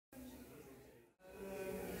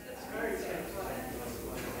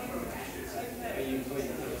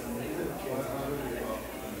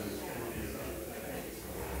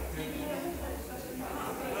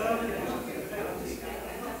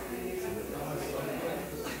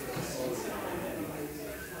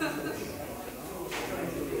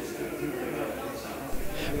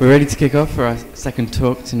We're ready to kick off for our second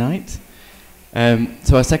talk tonight.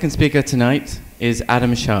 So our second speaker tonight is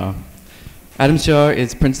Adam Sharr. Adam Sharr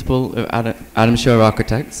is principal of Adam Sharr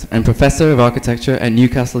Architects and professor of architecture at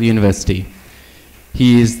Newcastle University.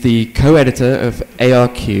 He is the co-editor of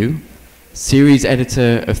ARQ, series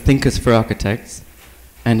editor of Thinkers for Architects,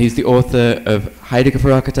 and he's the author of Heidegger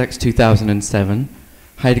for Architects 2007,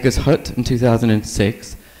 Heidegger's Hut in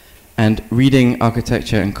 2006, and Reading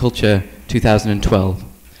Architecture and Culture 2012.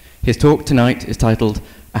 His talk tonight is titled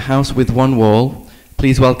A House with One Wall.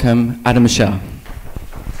 Please welcome Adam Sharr.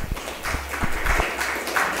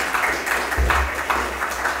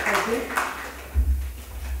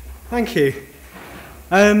 Thank you.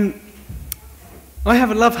 I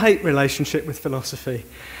have a love-hate relationship with philosophy.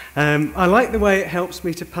 I like the way it helps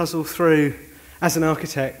me to puzzle through, as an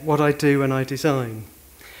architect, what I do when I design.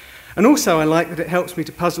 And also I like that it helps me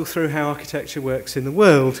to puzzle through how architecture works in the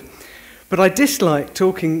world. But I dislike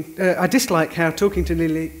how talking to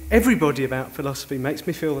nearly everybody about philosophy makes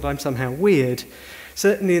me feel that I'm somehow weird,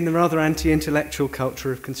 certainly in the rather anti-intellectual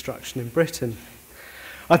culture of construction in Britain.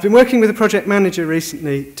 I've been working with a project manager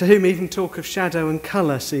recently to whom even talk of shadow and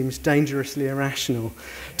colour seems dangerously irrational,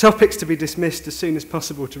 topics to be dismissed as soon as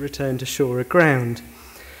possible to return to surer ground.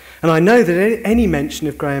 And I know that any mention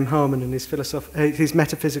of Graham Harman and his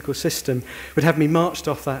metaphysical system would have me marched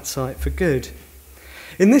off that site for good.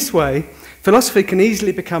 In this way, philosophy can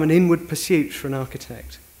easily become an inward pursuit for an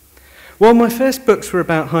architect. While my first books were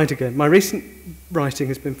about Heidegger, my recent writing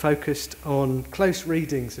has been focused on close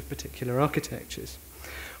readings of particular architectures.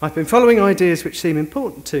 I've been following ideas which seem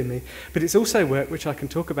important to me, but it's also work which I can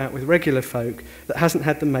talk about with regular folk that hasn't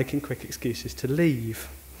had them making quick excuses to leave.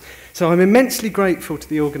 So I'm immensely grateful to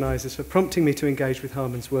the organisers for prompting me to engage with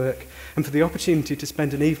Harman's work and for the opportunity to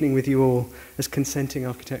spend an evening with you all as consenting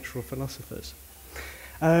architectural philosophers.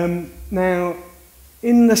 Now,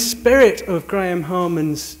 in the spirit of Graham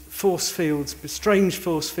Harman's strange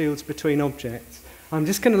force fields between objects, I'm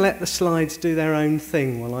just going to let the slides do their own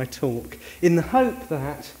thing while I talk, in the hope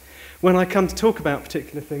that when I come to talk about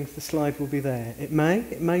particular things, the slide will be there. It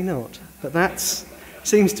may not, but that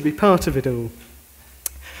seems to be part of it all.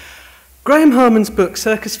 Graham Harman's book,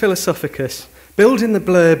 Circus Philosophicus, billed in the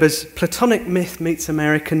blurb as Platonic myth meets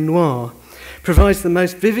American noir, provides the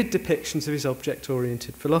most vivid depictions of his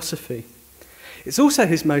object-oriented philosophy. It's also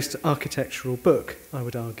his most architectural book, I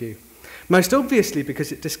would argue, most obviously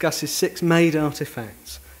because it discusses 6 made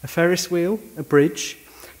artefacts: a Ferris wheel, a bridge,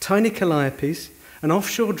 tiny calliopes, an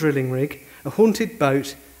offshore drilling rig, a haunted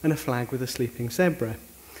boat, and a flag with a sleeping zebra,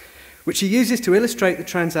 which he uses to illustrate the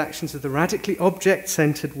transactions of the radically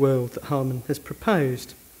object-centred world that Harman has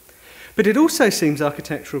proposed. But it also seems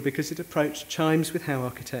architectural because it chimes with how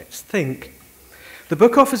architects think. The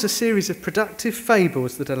book offers a series of productive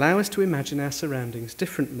fables that allow us to imagine our surroundings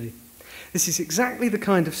differently. This is exactly the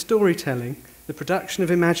kind of storytelling, the production of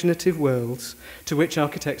imaginative worlds, to which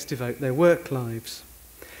architects devote their work lives.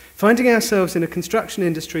 Finding ourselves in a construction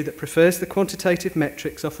industry that prefers the quantitative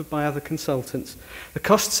metrics offered by other consultants, the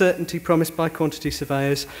cost certainty promised by quantity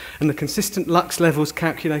surveyors, and the consistent lux levels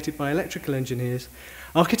calculated by electrical engineers,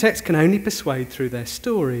 architects can only persuade through their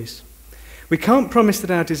stories. We can't promise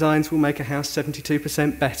that our designs will make a house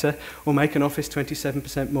 72% better or make an office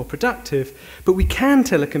 27% more productive, but we can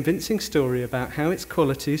tell a convincing story about how its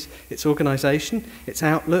qualities, its organisation, its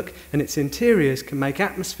outlook and its interiors can make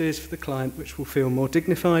atmospheres for the client which will feel more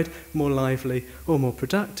dignified, more lively or more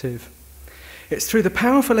productive. It's through the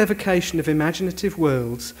powerful evocation of imaginative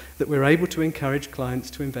worlds that we're able to encourage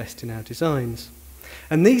clients to invest in our designs.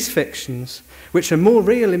 And these fictions, which are more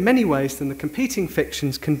real in many ways than the competing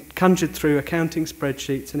fictions conjured through accounting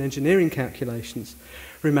spreadsheets and engineering calculations,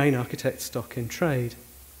 remain architect stock in trade.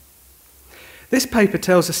 This paper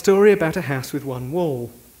tells a story about a house with one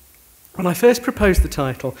wall. When I first proposed the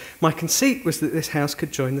title, my conceit was that this house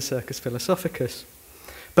could join the Circus Philosophicus.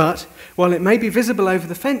 But, while it may be visible over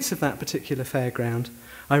the fence of that particular fairground,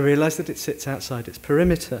 I realised that it sits outside its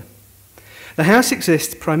perimeter. The house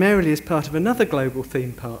exists primarily as part of another global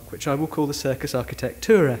theme park, which I will call the Circus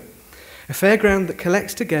Architectura, a fairground that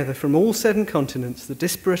collects together from all 7 continents the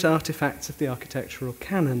disparate artefacts of the architectural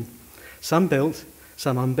canon, some built,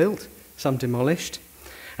 some unbuilt, some demolished,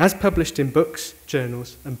 as published in books,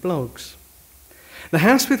 journals and blogs. The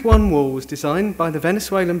house with one wall was designed by the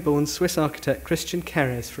Venezuelan-born Swiss architect Christian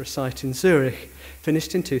Kerres for a site in Zurich,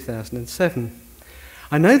 finished in 2007.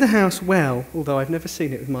 I know the house well, although I've never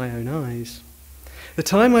seen it with my own eyes. The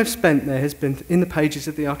time I've spent there has been in the pages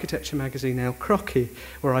of the architecture magazine El Croquis,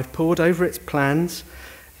 where I've pored over its plans,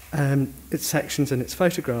 its sections and its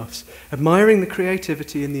photographs, admiring the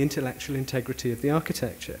creativity and the intellectual integrity of the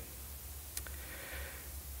architecture.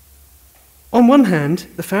 On one hand,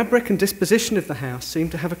 the fabric and disposition of the house seem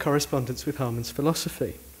to have a correspondence with Harman's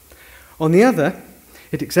philosophy. On the other,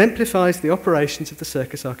 it exemplifies the operations of the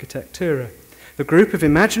circus architectura, the group of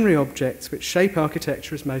imaginary objects which shape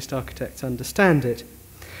architecture as most architects understand it,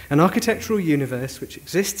 an architectural universe which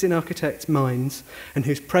exists in architects' minds and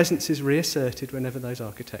whose presence is reasserted whenever those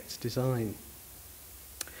architects design.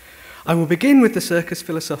 I will begin with the Circus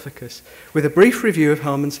Philosophicus, with a brief review of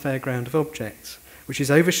Harman's fairground of objects, which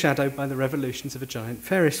is overshadowed by the revolutions of a giant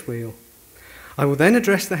Ferris wheel. I will then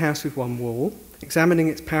address the house with one wall, examining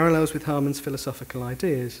its parallels with Harman's philosophical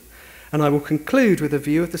ideas, and I will conclude with a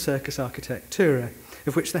view of the circus architectura,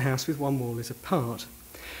 of which the house with one wall is a part,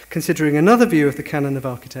 considering another view of the canon of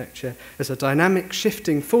architecture as a dynamic,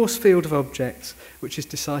 shifting force field of objects which is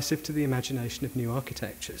decisive to the imagination of new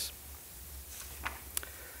architectures.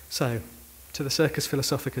 So, to the Circus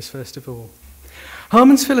Philosophicus first of all.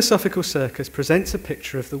 Harman's philosophical circus presents a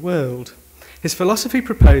picture of the world. His philosophy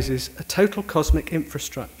proposes a total cosmic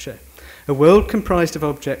infrastructure, a world comprised of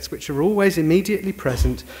objects which are always immediately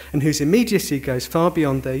present and whose immediacy goes far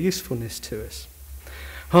beyond their usefulness to us.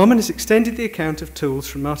 Harman has extended the account of tools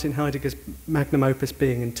from Martin Heidegger's magnum opus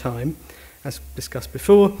Being and Time, as discussed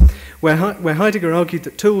before, where Heidegger argued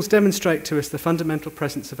that tools demonstrate to us the fundamental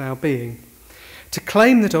presence of our being, to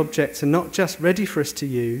claim that objects are not just ready for us to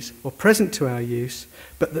use or present to our use,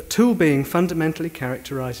 but that tool being fundamentally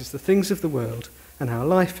characterises the things of the world and our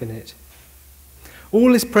life in it.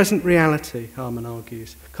 All is present reality, Harman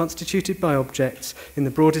argues, constituted by objects in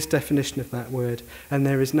the broadest definition of that word, and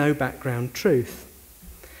there is no background truth.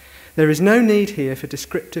 There is no need here for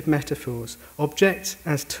descriptive metaphors. Objects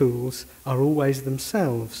as tools are always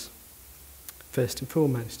themselves, first and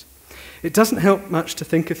foremost. It doesn't help much to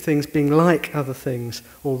think of things being like other things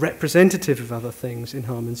or representative of other things in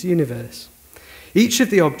Harman's universe. Each of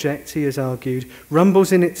the objects, he has argued,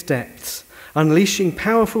 rumbles in its depths, unleashing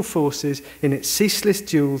powerful forces in its ceaseless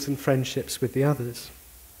duels and friendships with the others.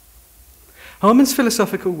 Harman's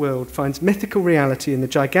philosophical world finds mythical reality in the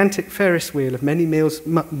gigantic Ferris wheel of many miles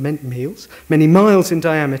in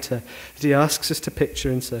diameter that he asks us to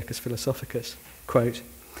picture in Circus Philosophicus. Quote,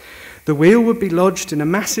 "The wheel would be lodged in a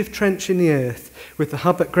massive trench in the earth with the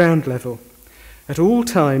hub at ground level. At all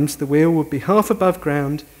times, the wheel would be half above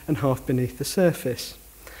ground and half beneath the surface.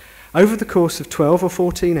 Over the course of 12 or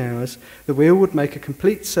 14 hours, the wheel would make a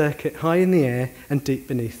complete circuit high in the air and deep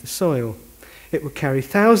beneath the soil. It would carry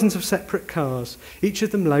thousands of separate cars, each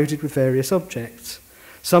of them loaded with various objects.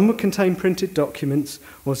 Some would contain printed documents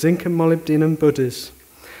or zinc and molybdenum Buddhas.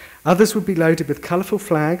 Others would be loaded with colourful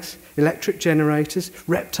flags, electric generators,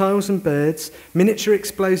 reptiles and birds, miniature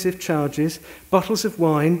explosive charges, bottles of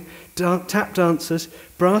wine, tap dancers,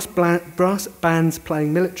 brass bands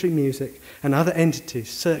playing military music, and other entities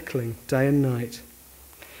circling day and night.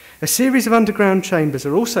 A series of underground chambers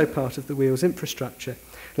are also part of the wheel's infrastructure,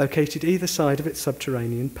 located either side of its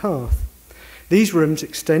subterranean path. These rooms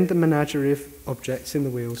extend the menagerie of objects in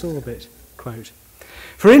the wheel's orbit." Quote,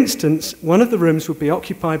 "For instance, one of the rooms would be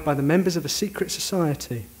occupied by the members of a secret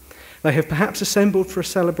society. They have perhaps assembled for a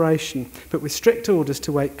celebration, but with strict orders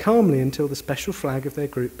to wait calmly until the special flag of their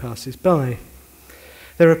group passes by.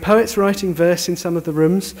 There are poets writing verse in some of the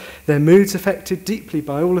rooms, their moods affected deeply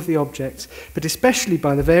by all of the objects, but especially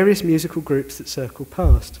by the various musical groups that circle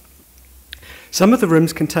past. Some of the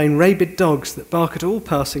rooms contain rabid dogs that bark at all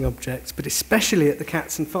passing objects, but especially at the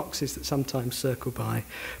cats and foxes that sometimes circle by,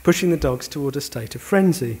 pushing the dogs toward a state of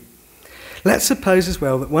frenzy. Let's suppose as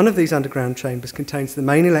well that one of these underground chambers contains the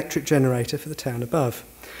main electric generator for the town above.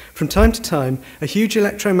 From time to time, a huge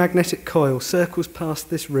electromagnetic coil circles past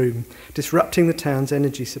this room, disrupting the town's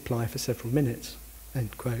energy supply for several minutes."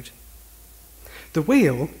 End quote. The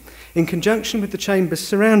wheel, in conjunction with the chambers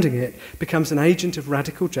surrounding it, becomes an agent of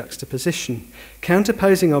radical juxtaposition,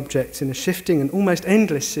 counterposing objects in a shifting and almost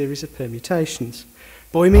endless series of permutations.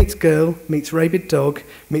 Boy meets girl, meets rabid dog,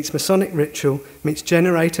 meets Masonic ritual, meets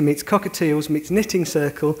generator, meets cockatiels, meets knitting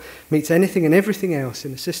circle, meets anything and everything else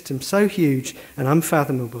in a system so huge and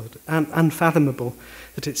unfathomable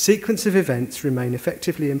that its sequence of events remain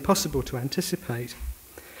effectively impossible to anticipate.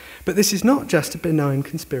 But this is not just a benign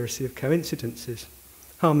conspiracy of coincidences.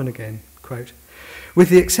 Harman again, quote, "With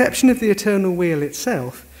the exception of the eternal wheel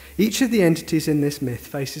itself, each of the entities in this myth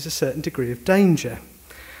faces a certain degree of danger.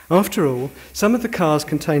 After all, some of the cars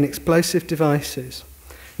contain explosive devices.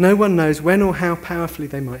 No one knows when or how powerfully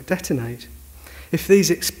they might detonate. If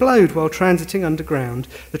these explode while transiting underground,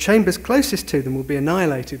 the chambers closest to them will be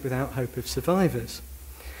annihilated without hope of survivors.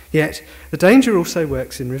 Yet, the danger also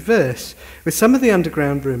works in reverse, with some of the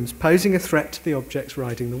underground rooms posing a threat to the objects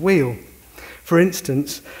riding the wheel. For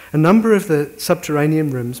instance, a number of the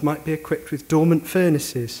subterranean rooms might be equipped with dormant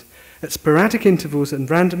furnaces. At sporadic intervals and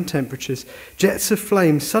random temperatures, jets of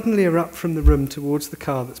flame suddenly erupt from the room towards the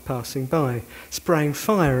car that's passing by, spraying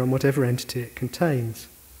fire on whatever entity it contains."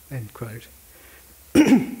 End quote.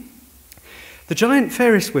 The giant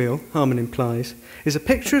Ferris wheel, Harman implies, is a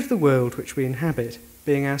picture of the world which we inhabit,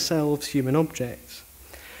 being ourselves human objects.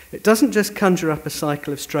 It doesn't just conjure up a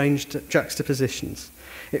cycle of strange juxtapositions.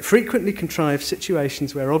 It frequently contrives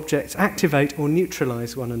situations where objects activate or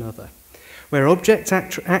neutralise one another, where objects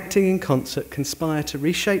acting in concert conspire to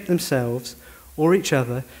reshape themselves or each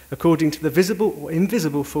other according to the visible or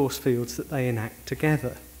invisible force fields that they enact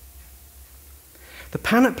together. The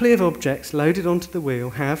panoply of objects loaded onto the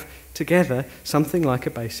wheel have, together, something like a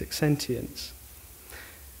basic sentience.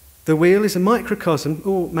 The wheel is a microcosm,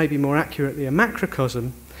 or maybe more accurately a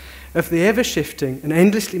macrocosm, of the ever-shifting and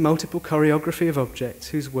endlessly multiple choreography of objects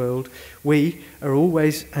whose world we are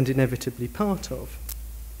always and inevitably part of.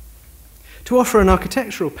 To offer an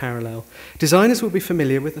architectural parallel, designers will be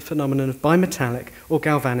familiar with the phenomenon of bimetallic or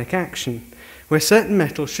galvanic action, where certain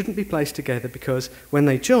metals shouldn't be placed together because, when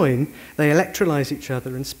they join, they electrolyse each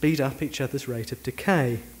other and speed up each other's rate of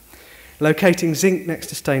decay. Locating zinc next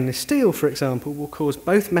to stainless steel, for example, will cause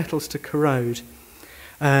both metals to corrode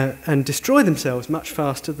and destroy themselves much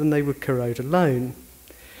faster than they would corrode alone.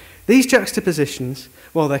 These juxtapositions,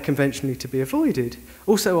 while they're conventionally to be avoided,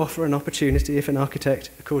 also offer an opportunity if an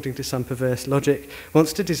architect, according to some perverse logic,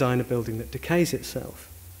 wants to design a building that decays itself.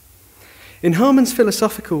 In Harman's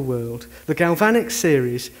philosophical world, the galvanic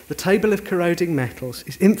series, the table of corroding metals,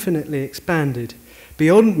 is infinitely expanded,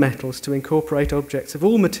 beyond metals to incorporate objects of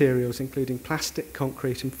all materials, including plastic,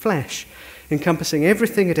 concrete, and flesh, encompassing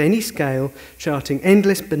everything at any scale, charting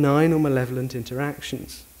endless benign or malevolent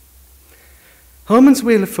interactions. Harman's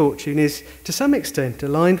Wheel of Fortune is, to some extent,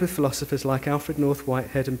 aligned with philosophers like Alfred North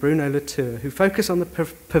Whitehead and Bruno Latour, who focus on the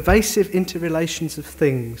pervasive interrelations of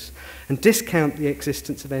things and discount the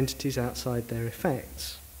existence of entities outside their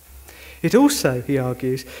effects. It also, he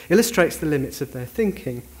argues, illustrates the limits of their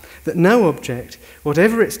thinking, that no object,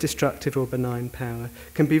 whatever its destructive or benign power,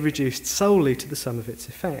 can be reduced solely to the sum of its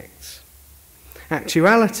effects.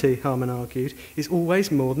 Actuality, Harman argued, is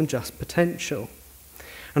always more than just potential.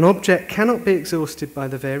 An object cannot be exhausted by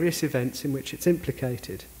the various events in which it's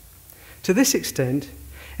implicated. To this extent,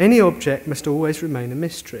 any object must always remain a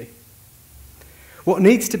mystery. What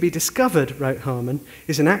needs to be discovered, wrote Harman,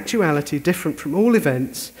 is an actuality different from all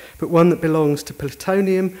events, but one that belongs to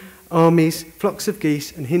plutonium, armies, flocks of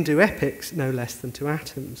geese, and Hindu epics no less than to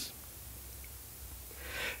atoms.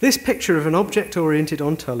 This picture of an object-oriented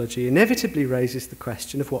ontology inevitably raises the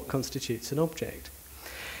question of what constitutes an object.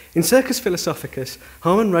 In Circus Philosophicus,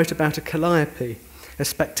 Harman wrote about a calliope, a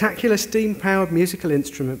spectacular steam-powered musical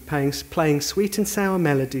instrument playing sweet and sour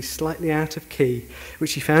melodies slightly out of key,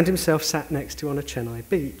 which he found himself sat next to on a Chennai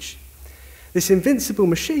beach. This invincible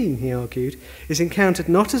machine, he argued, is encountered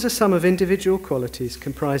not as a sum of individual qualities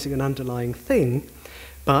comprising an underlying thing,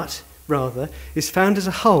 but, rather, is found as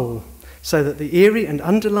a whole, so that the eerie and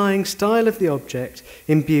underlying style of the object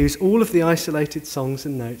imbues all of the isolated songs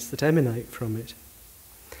and notes that emanate from it.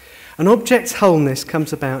 An object's wholeness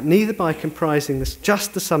comes about neither by comprising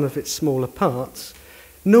just the sum of its smaller parts,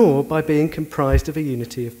 nor by being comprised of a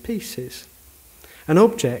unity of pieces. An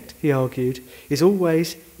object, he argued, is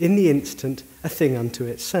always, in the instant, a thing unto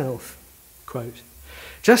itself. Quote,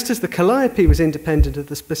 just as the calliope was independent of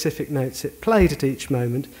the specific notes it played at each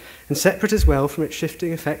moment, and separate as well from its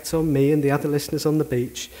shifting effects on me and the other listeners on the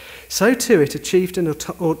beach, so too it achieved an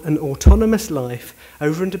autonomous life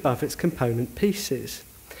over and above its component pieces.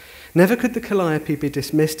 Never could the calliope be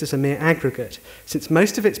dismissed as a mere aggregate, since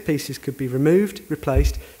most of its pieces could be removed,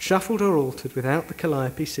 replaced, shuffled or altered without the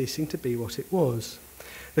calliope ceasing to be what it was.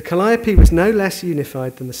 The calliope was no less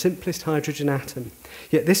unified than the simplest hydrogen atom,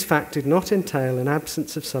 yet this fact did not entail an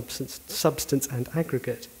absence of substance and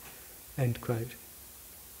aggregate. End quote.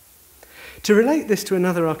 To relate this to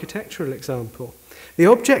another architectural example, the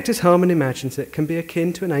object as Harman imagines it can be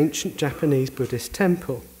akin to an ancient Japanese Buddhist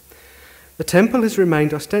temple. The temple has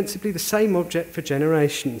remained ostensibly the same object for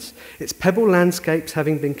generations, its pebble landscapes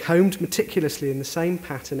having been combed meticulously in the same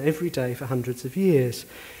pattern every day for hundreds of years,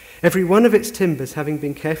 every one of its timbers having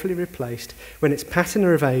been carefully replaced when its patina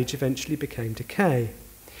of age eventually became decay.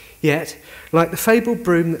 Yet, like the fabled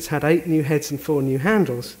broom that's had 8 new heads and 4 new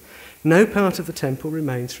handles, no part of the temple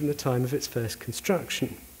remains from the time of its first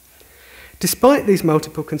construction. Despite these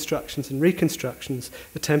multiple constructions and reconstructions,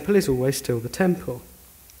 the temple is always still the temple.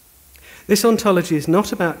 This ontology is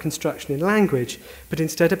not about construction in language, but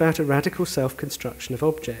instead about a radical self-construction of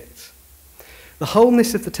objects. The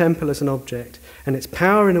wholeness of the temple as an object and its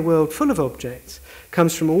power in a world full of objects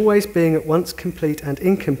comes from always being at once complete and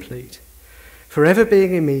incomplete, forever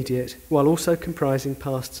being immediate while also comprising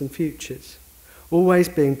pasts and futures, always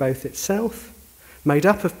being both itself, made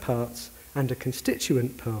up of parts, and a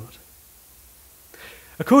constituent part.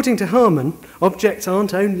 According to Harman, objects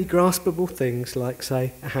aren't only graspable things like,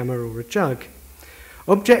 say, a hammer or a jug.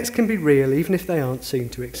 Objects can be real even if they aren't seen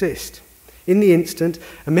to exist. In the instant,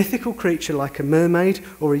 a mythical creature like a mermaid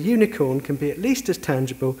or a unicorn can be at least as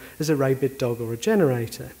tangible as a rabid dog or a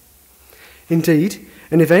generator. Indeed,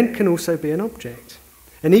 an event can also be an object.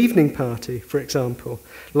 An evening party, for example,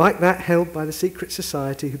 like that held by the secret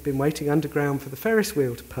society who'd been waiting underground for the Ferris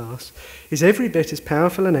wheel to pass, is every bit as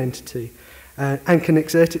powerful an entity and can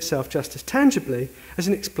exert itself just as tangibly as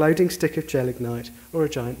an exploding stick of gelignite or a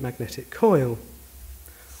giant magnetic coil.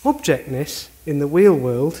 Objectness in the wheel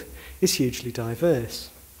world is hugely diverse.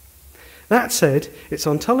 That said, its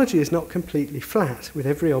ontology is not completely flat, with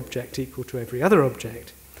every object equal to every other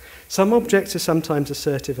object. Some objects are sometimes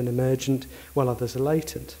assertive and emergent, while others are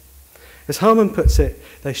latent. As Harman puts it,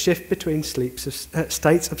 they shift between states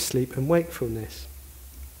of sleep and wakefulness.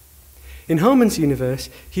 In Harman's universe,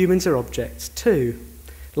 humans are objects too.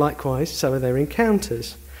 Likewise, so are their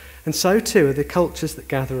encounters, and so too are the cultures that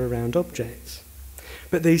gather around objects.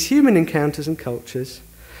 But these human encounters and cultures,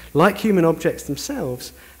 like human objects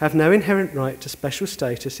themselves, have no inherent right to special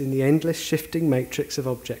status in the endless shifting matrix of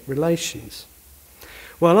object relations.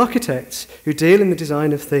 While architects who deal in the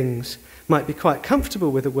design of things might be quite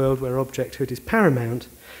comfortable with a world where objecthood is paramount,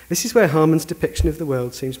 this is where Harman's depiction of the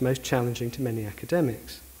world seems most challenging to many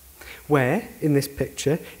academics. Where, in this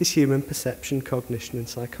picture, is human perception, cognition, and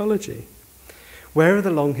psychology? Where are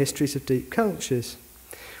the long histories of deep cultures?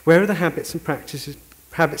 Where are the habits and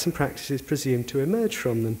practices presumed to emerge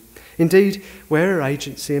from them? Indeed, where are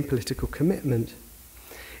agency and political commitment?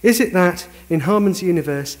 Is it that, in Harman's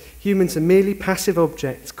universe, humans are merely passive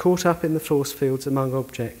objects caught up in the force fields among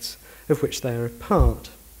objects of which they are a part?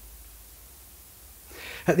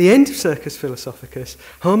 At the end of Circus Philosophicus,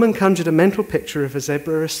 Harman conjured a mental picture of a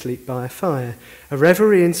zebra asleep by a fire, a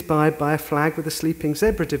reverie inspired by a flag with a sleeping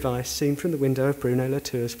zebra device seen from the window of Bruno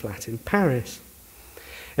Latour's flat in Paris.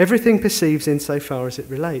 Everything perceives insofar as it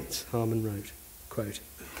relates, Harman wrote, quote,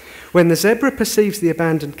 "When the zebra perceives the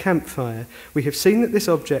abandoned campfire, we have seen that this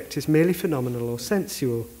object is merely phenomenal or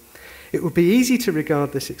sensual. It would be easy to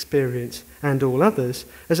regard this experience, and all others,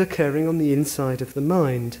 as occurring on the inside of the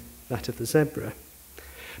mind, that of the zebra.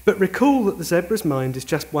 But recall that the zebra's mind is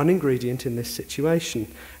just one ingredient in this situation,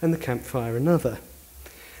 and the campfire another.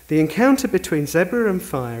 The encounter between zebra and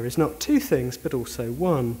fire is not two things, but also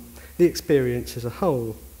one, the experience as a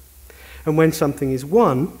whole. And when something is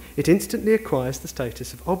one, it instantly acquires the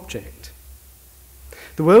status of object.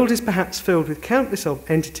 The world is perhaps filled with countless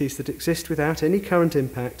entities that exist without any current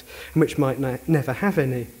impact and which might never have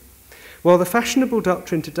any. While the fashionable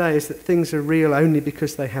doctrine today is that things are real only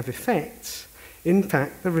because they have effects, in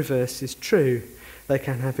fact, the reverse is true. They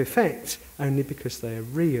can have effects only because they are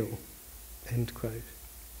real." End quote.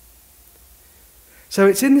 So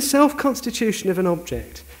it's in the self-constitution of an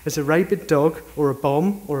object, as a rabid dog or a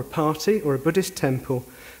bomb or a party or a Buddhist temple,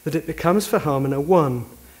 that it becomes for Harman a one,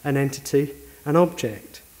 an entity, an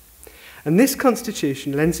object. And this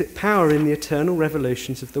constitution lends it power in the eternal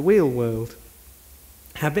revolutions of the wheel world.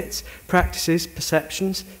 Habits, practices,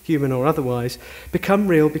 perceptions, human or otherwise, become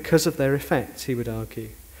real because of their effects, he would argue.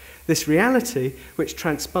 This reality, which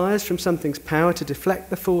transpires from something's power to deflect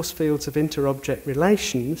the force fields of inter-object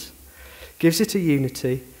relations, gives it a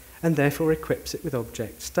unity and therefore equips it with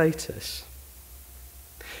object status.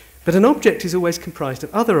 But an object is always comprised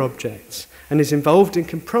of other objects and is involved in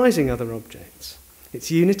comprising other objects.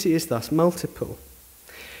 Its unity is thus multiple.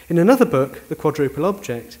 In another book, The Quadruple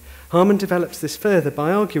Object, Harman develops this further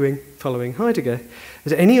by arguing, following Heidegger,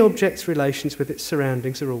 that any object's relations with its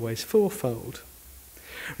surroundings are always fourfold.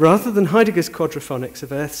 Rather than Heidegger's quadraphonics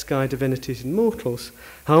of earth, sky, divinities and mortals,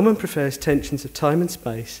 Harman prefers tensions of time and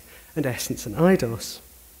space and essence and eidos.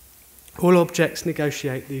 All objects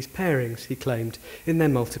negotiate these pairings, he claimed, in their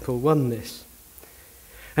multiple oneness.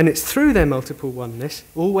 And it's through their multiple oneness,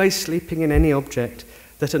 always sleeping in any object,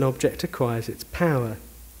 that an object acquires its power.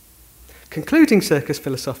 Concluding Circus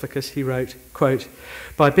Philosophicus, he wrote, quote,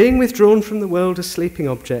 "By being withdrawn from the world as sleeping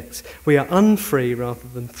objects, we are unfree rather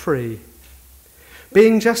than free.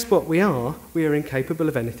 Being just what we are incapable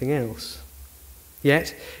of anything else.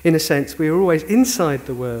 Yet, in a sense, we are always inside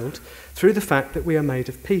the world through the fact that we are made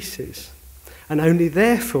of pieces, and only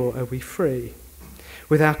therefore are we free,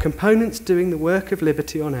 with our components doing the work of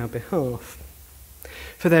liberty on our behalf.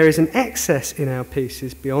 For there is an excess in our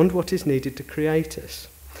pieces beyond what is needed to create us,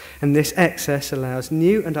 and this excess allows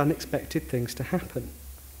new and unexpected things to happen.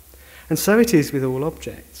 And so it is with all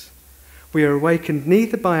objects. We are awakened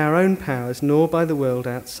neither by our own powers nor by the world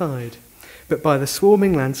outside, but by the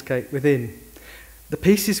swarming landscape within, the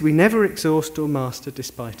pieces we never exhaust or master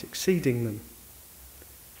despite exceeding them.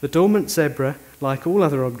 The dormant zebra, like all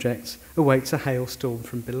other objects, awaits a hailstorm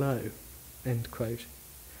from below." End quote.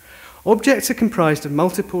 Objects are comprised of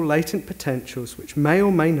multiple latent potentials which may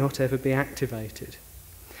or may not ever be activated.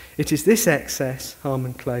 It is this excess,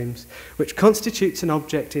 Harman claims, which constitutes an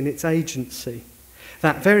object in its agency,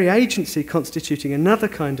 that very agency constituting another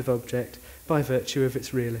kind of object by virtue of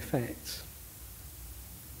its real effects.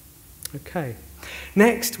 Okay.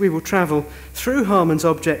 Next, we will travel through Harman's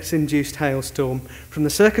objects-induced hailstorm from the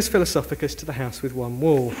Circus Philosophicus to the house with one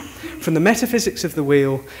wall, from the metaphysics of the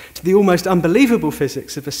wheel to the almost unbelievable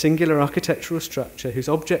physics of a singular architectural structure whose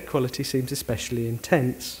object quality seems especially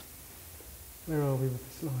intense. Where are we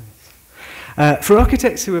with the slides? For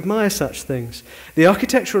architects who admire such things, the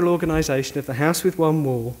architectural organisation of the house with one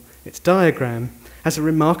wall, its diagram, has a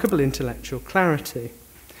remarkable intellectual clarity.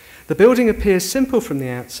 The building appears simple from the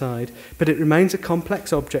outside, but it remains a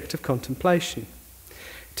complex object of contemplation.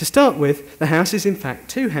 To start with, the house is in fact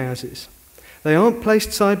two houses. They aren't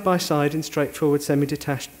placed side by side in straightforward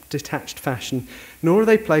semi-detached fashion, nor are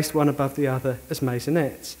they placed one above the other as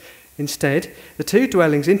maisonettes. Instead, the two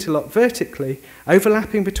dwellings interlock vertically,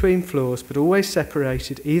 overlapping between floors, but always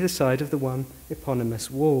separated either side of the one eponymous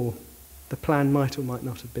wall. The plan might or might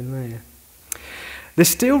not have been there. The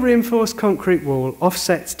steel-reinforced concrete wall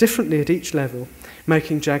offsets differently at each level,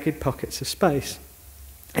 making jagged pockets of space.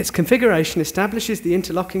 Its configuration establishes the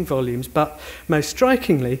interlocking volumes, but, most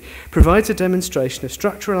strikingly, provides a demonstration of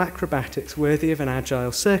structural acrobatics worthy of an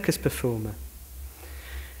agile circus performer.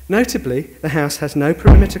 Notably, the house has no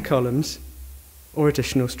perimeter columns or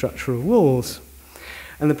additional structural walls,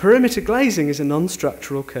 and the perimeter glazing is a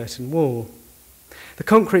non-structural curtain wall. The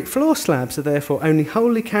concrete floor slabs are therefore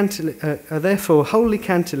wholly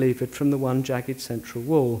cantilevered from the one jagged central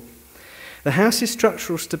wall. The house's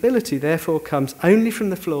structural stability therefore comes only from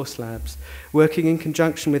the floor slabs, working in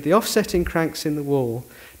conjunction with the offsetting cranks in the wall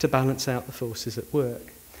to balance out the forces at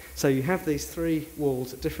work. So you have these three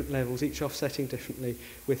walls at different levels, each offsetting differently,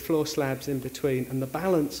 with floor slabs in between, and the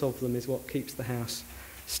balance of them is what keeps the house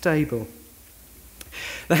stable.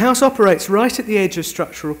 The house operates right at the edge of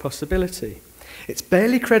structural possibility. It's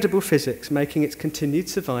barely credible physics, making its continued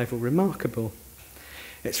survival remarkable.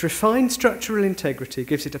 Its refined structural integrity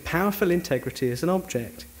gives it a powerful integrity as an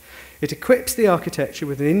object. It equips the architecture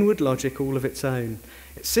with an inward logic all of its own.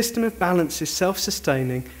 Its system of balance is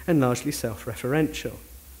self-sustaining and largely self-referential.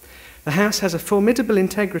 The house has a formidable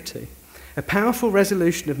integrity, a powerful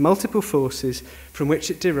resolution of multiple forces from which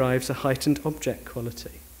it derives a heightened object quality.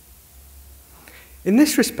 In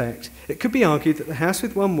this respect, it could be argued that the house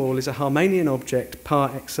with one wall is a Harmanian object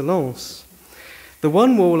par excellence. The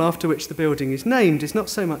one wall after which the building is named is not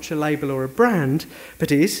so much a label or a brand,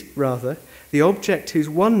 but is, rather, the object whose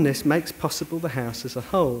oneness makes possible the house as a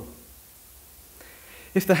whole.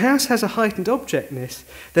 If the house has a heightened objectness,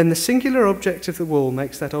 then the singular object of the wall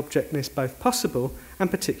makes that objectness both possible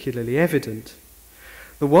and particularly evident.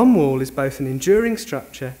 The one wall is both an enduring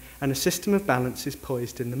structure and a system of balances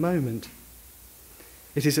poised in the moment.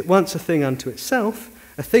 It is at once a thing unto itself,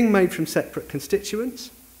 a thing made from separate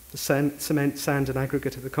constituents, the cement, sand and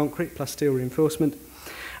aggregate of the concrete plus steel reinforcement,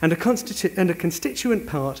 and a constituent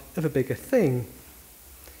part of a bigger thing.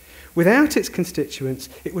 Without its constituents,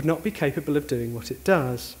 it would not be capable of doing what it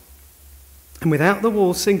does. And without the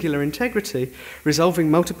wall's singular integrity,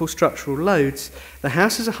 resolving multiple structural loads, the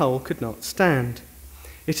house as a whole could not stand.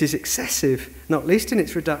 It is excessive, not least in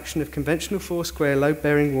its reduction of conventional four-square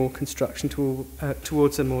load-bearing wall construction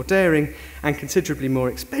towards a more daring and considerably more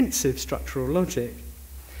expensive structural logic.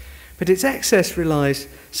 But its excess relies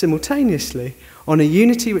simultaneously on a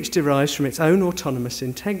unity which derives from its own autonomous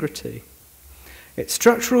integrity. Its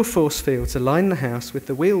structural force fields align the house with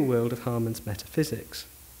the wheel world of Harman's metaphysics.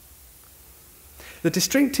 The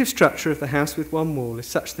distinctive structure of the house with one wall is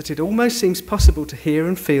such that it almost seems possible to hear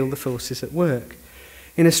and feel the forces at work.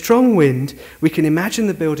 In a strong wind, we can imagine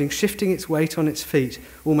the building shifting its weight on its feet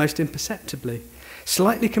almost imperceptibly,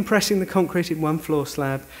 slightly compressing the concrete in one floor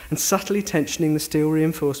slab and subtly tensioning the steel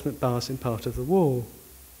reinforcement bars in part of the wall.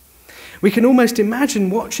 We can almost imagine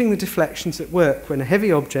watching the deflections at work when a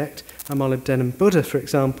heavy object, a molybdenum Buddha for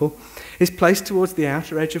example, is placed towards the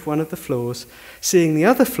outer edge of one of the floors, seeing the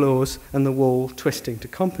other floors and the wall twisting to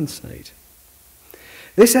compensate.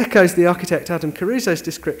 This echoes the architect Adam Caruso's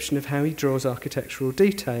description of how he draws architectural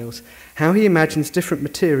details, how he imagines different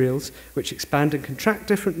materials which expand and contract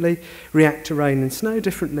differently, react to rain and snow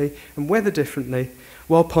differently, and weather differently,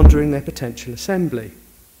 while pondering their potential assembly.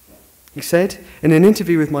 He said, in an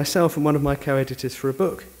interview with myself and one of my co-editors for a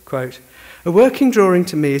book, quote, "A working drawing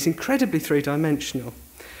to me is incredibly three-dimensional.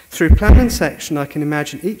 Through plan and section, I can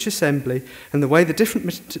imagine each assembly and the way the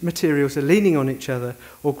different materials are leaning on each other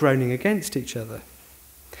or groaning against each other.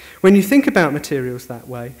 When you think about materials that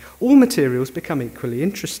way, all materials become equally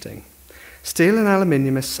interesting. Steel and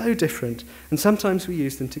aluminium are so different, and sometimes we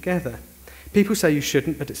use them together. People say you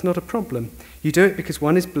shouldn't, but it's not a problem. You do it because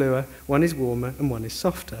one is bluer, one is warmer, and one is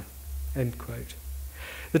softer." End quote.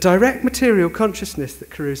 The direct material consciousness that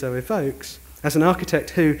Caruso evokes, as an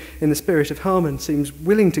architect who, in the spirit of Harman, seems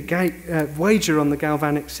willing to wager on the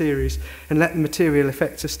galvanic series and let the material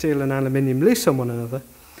effects of steel and aluminium loose on one another,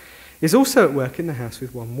 is also at work in the house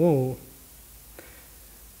with one wall.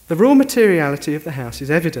 The raw materiality of the house is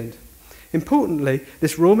evident. Importantly,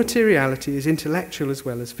 this raw materiality is intellectual as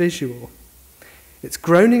well as visual. Its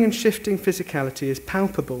groaning and shifting physicality is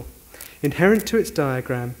palpable, inherent to its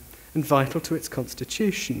diagram, and vital to its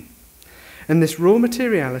constitution. And this raw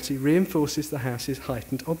materiality reinforces the house's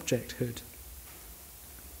heightened objecthood.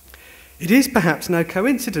 It is perhaps no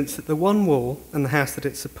coincidence that the one wall and the house that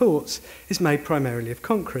it supports is made primarily of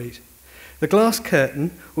concrete. The glass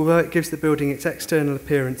curtain, although it gives the building its external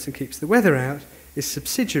appearance and keeps the weather out, is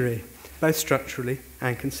subsidiary, both structurally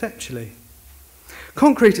and conceptually.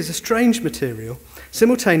 Concrete is a strange material,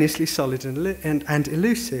 simultaneously solid and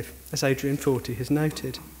elusive, as Adrian Forty has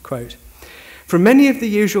noted. Quote, "From many of the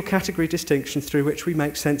usual category distinctions through which we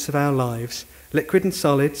make sense of our lives, liquid and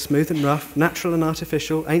solid, smooth and rough, natural and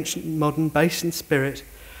artificial, ancient and modern, base and spirit,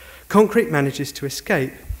 concrete manages to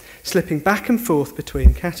escape, slipping back and forth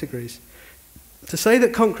between categories. To say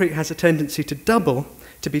that concrete has a tendency to double,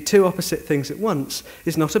 to be two opposite things at once,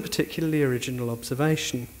 is not a particularly original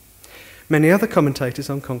observation. Many other commentators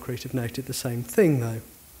on concrete have noted the same thing, though.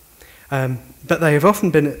 But they have often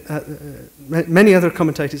been, many other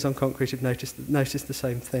commentators on concrete have noticed the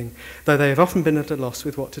same thing, though they have often been at a loss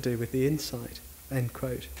with what to do with the inside." End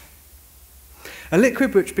quote. A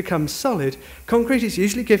liquid which becomes solid, concrete is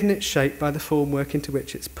usually given its shape by the formwork into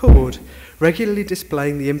which it's poured, regularly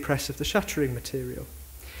displaying the impress of the shuttering material.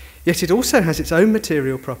 Yet it also has its own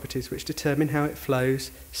material properties which determine how it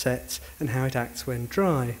flows, sets, and how it acts when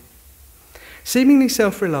dry. Seemingly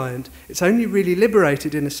self-reliant, it's only really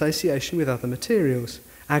liberated in association with other materials,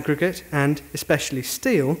 aggregate and, especially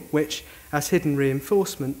steel, which, as hidden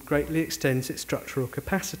reinforcement, greatly extends its structural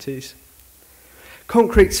capacities.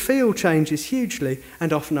 Concrete's feel changes hugely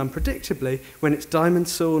and often unpredictably when it's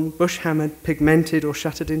diamond-sawn, bush-hammered, pigmented or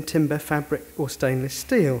shuttered in timber, fabric or stainless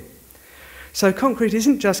steel. So concrete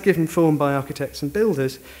isn't just given form by architects and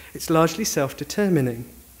builders, it's largely self-determining,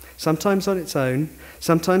 sometimes on its own,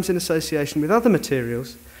 sometimes in association with other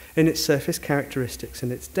materials, in its surface characteristics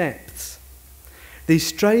and its depths. These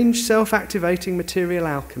strange self-activating material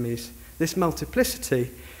alchemies, this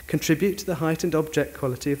multiplicity, contribute to the heightened object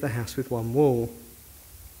quality of the house with one wall.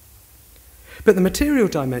 But the material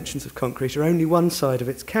dimensions of concrete are only one side of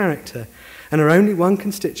its character and are only one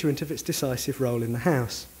constituent of its decisive role in the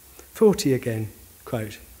house. Forty again,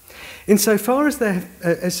 quote, insofar as there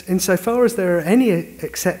are any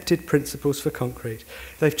accepted principles for concrete,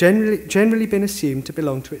 they've generally been assumed to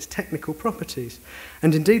belong to its technical properties,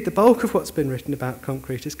 and indeed the bulk of what's been written about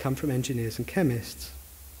concrete has come from engineers and chemists.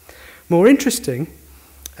 More interesting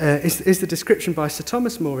is the description by Sir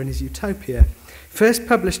Thomas More in his Utopia, first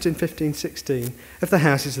published in 1516, of the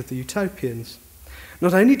houses of the Utopians.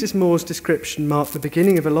 Not only does More's description mark the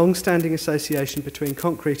beginning of a long-standing association between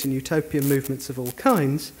concrete and utopian movements of all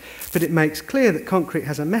kinds, but it makes clear that concrete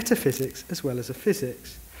has a metaphysics as well as a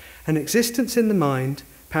physics, an existence in the mind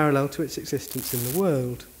parallel to its existence in the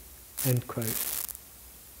world. End quote.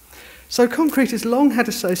 So concrete has long had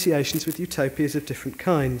associations with utopias of different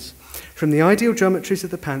kinds, from the ideal geometries of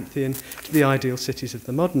the Pantheon to the ideal cities of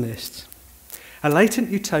the modernists. A latent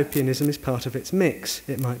utopianism is part of its mix,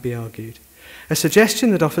 it might be argued. A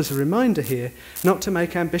suggestion that offers a reminder here not to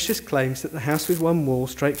make ambitious claims that the house with one wall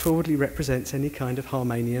straightforwardly represents any kind of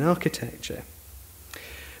Harmanian architecture.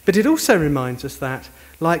 But it also reminds us that,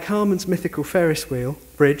 like Harman's mythical Ferris wheel,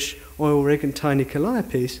 bridge, oil rig and tiny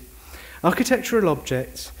calliopes, architectural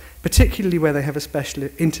objects, particularly where they have a special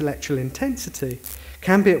intellectual intensity,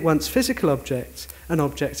 can be at once physical objects and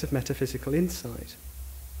objects of metaphysical insight.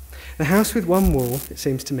 The house with one wall, it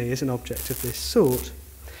seems to me, is an object of this sort.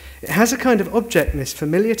 It has a kind of objectness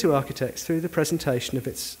familiar to architects through the presentation of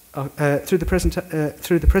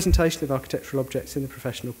presentation of architectural objects in the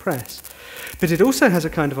professional press, but it also has a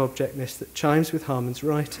kind of objectness that chimes with Harman's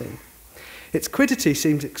writing. Its quiddity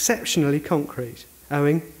seems exceptionally concrete,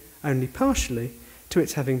 owing only partially to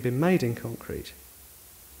its having been made in concrete.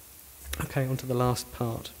 Okay, on to the last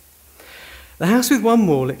part. The house with one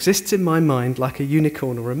wall exists in my mind like a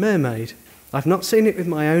unicorn or a mermaid. I've not seen it with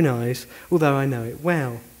my own eyes, although I know it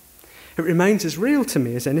well. It remains as real to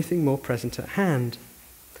me as anything more present at hand.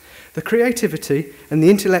 The creativity and the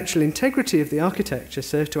intellectual integrity of the architecture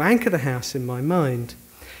serve to anchor the house in my mind.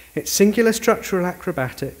 Its singular structural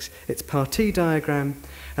acrobatics, its partie diagram,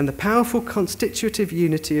 and the powerful constitutive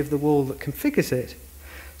unity of the wall that configures it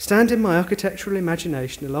stand in my architectural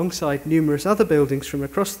imagination alongside numerous other buildings from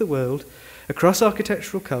across the world, across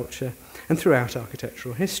architectural culture, and throughout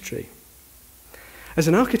architectural history. As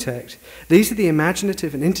an architect, these are the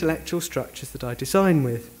imaginative and intellectual structures that I design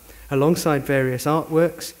with, alongside various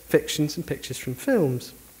artworks, fictions, and pictures from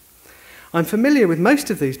films. I'm familiar with most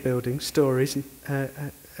of these buildings, stories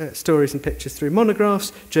and pictures through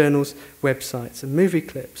monographs, journals, websites, and movie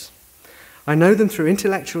clips. I know them through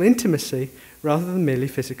intellectual intimacy rather than merely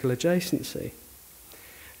physical adjacency.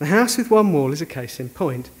 The house with one wall is a case in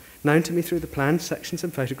point, known to me through the plans, sections,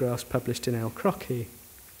 and photographs published in El Croquis.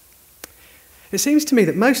 It seems to me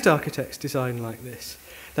that most architects design like this.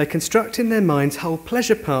 They construct in their minds whole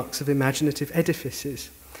pleasure parks of imaginative edifices,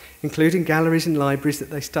 including galleries and libraries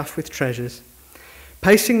that they stuff with treasures,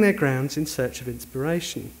 pacing their grounds in search of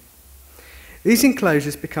inspiration. These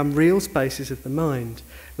enclosures become real spaces of the mind,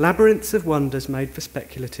 labyrinths of wonders made for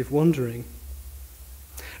speculative wandering.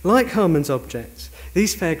 Like Harman's objects,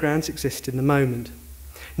 these fairgrounds exist in the moment.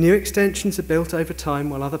 New extensions are built over time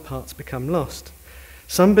while other parts become lost.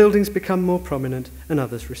 Some buildings become more prominent and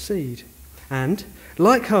others recede. And,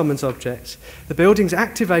 like Harman's objects, the buildings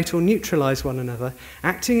activate or neutralise one another,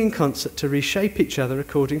 acting in concert to reshape each other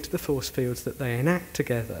according to the force fields that they enact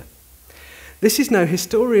together. This is no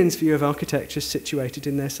historian's view of architecture situated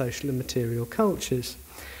in their social and material cultures,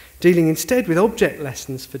 dealing instead with object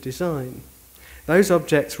lessons for design, those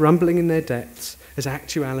objects rumbling in their depths as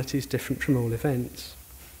actualities different from all events.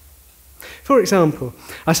 For example,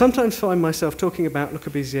 I sometimes find myself talking about Le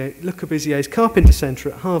Corbusier's Carpenter Centre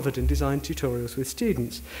at Harvard in design tutorials with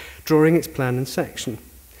students, drawing its plan and section.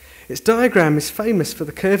 Its diagram is famous for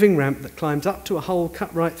the curving ramp that climbs up to a hole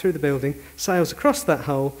cut right through the building, sails across that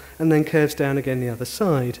hole, and then curves down again the other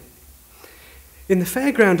side. In the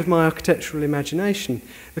fairground of my architectural imagination,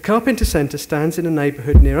 the Carpenter Centre stands in a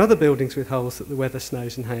neighbourhood near other buildings with holes that the weather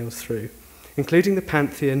snows and hails through, including the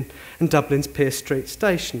Pantheon and Dublin's Pearse Street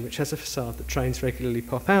Station, which has a facade that trains regularly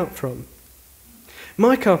pop out from.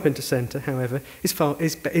 My Carpenter Centre, however, is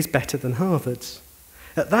better than Harvard's.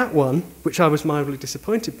 At that one, which I was mildly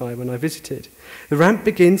disappointed by when I visited, the ramp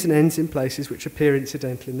begins and ends in places which appear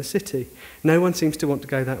incidental in the city. No one seems to want to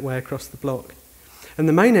go that way across the block. And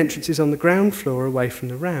the main entrance is on the ground floor away from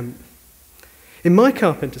the ramp. In my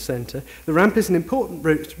Carpenter Centre, the ramp is an important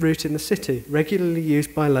route in the city, regularly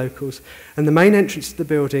used by locals, and the main entrance to the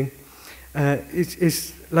building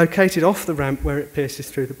is located off the ramp where it pierces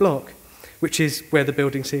through the block, which is where the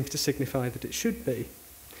building seems to signify that it should be.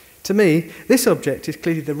 To me, this object is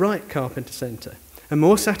clearly the right Carpenter Centre, a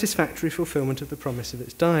more satisfactory fulfilment of the promise of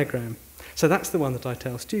its diagram. So that's the one that I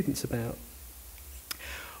tell students about.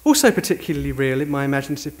 Also particularly real in my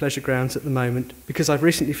imaginative pleasure grounds at the moment, because I've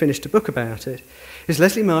recently finished a book about it, is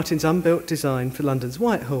Leslie Martin's unbuilt design for London's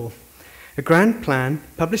Whitehall, a grand plan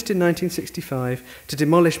published in 1965 to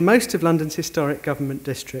demolish most of London's historic government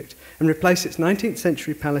district and replace its 19th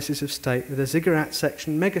century palaces of state with a ziggurat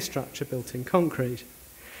section megastructure built in concrete.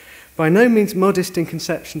 By no means modest in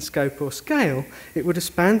conception, scope or scale, it would have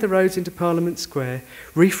spanned the roads into Parliament Square,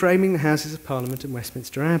 reframing the Houses of Parliament and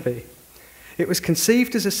Westminster Abbey. It was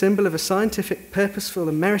conceived as a symbol of a scientific, purposeful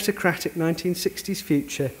and meritocratic 1960s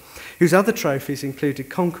future, whose other trophies included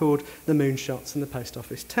Concorde, the moonshots and the Post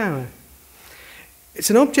Office Tower. It's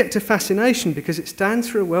an object of fascination because it stands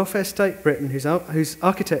for a welfare state Britain whose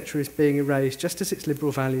architecture is being erased just as its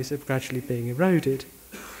liberal values are gradually being eroded.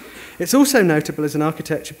 It's also notable as an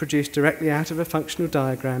architecture produced directly out of a functional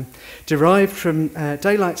diagram, derived from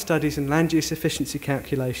daylight studies and land use efficiency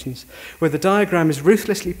calculations, where the diagram is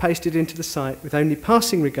ruthlessly pasted into the site with only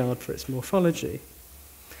passing regard for its morphology.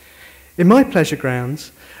 In my pleasure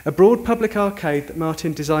grounds, a broad public arcade that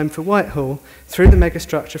Martin designed for Whitehall, through the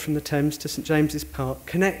megastructure from the Thames to St James's Park,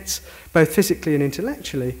 connects, both physically and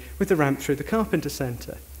intellectually, with the ramp through the Carpenter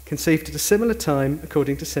Centre, conceived at a similar time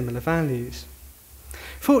according to similar values.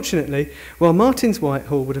 Fortunately, while Martin's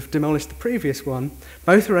Whitehall would have demolished the previous one,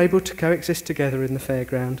 both are able to coexist together in the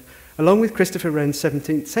fairground, along with Christopher Wren's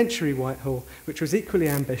 17th century Whitehall, which was equally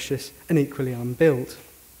ambitious and equally unbuilt.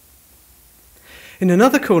 In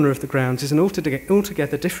another corner of the grounds is an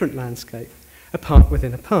altogether different landscape, a park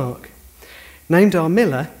within a park. Named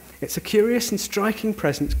Armilla, it's a curious and striking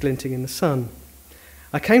presence glinting in the sun.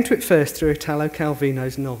 I came to it first through Italo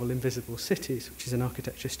Calvino's novel Invisible Cities, which is an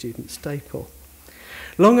architecture student staple.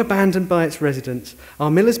 Long abandoned by its residents,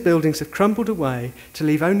 Armilla's buildings have crumbled away to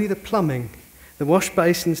leave only the plumbing, the wash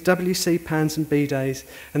basins, WC pans and bidets,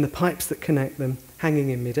 and the pipes that connect them hanging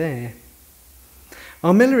in mid-air.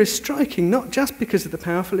 Armilla is striking not just because of the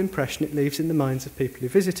powerful impression it leaves in the minds of people who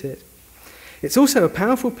visit it. It's also a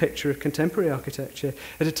powerful picture of contemporary architecture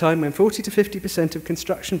at a time when 40 to 50% of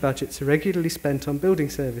construction budgets are regularly spent on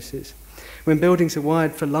building services, when buildings are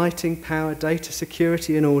wired for lighting, power, data,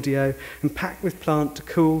 security and audio, and packed with plant to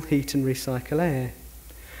cool, heat and recycle air.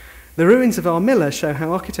 The ruins of Armilla show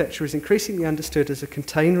how architecture is increasingly understood as a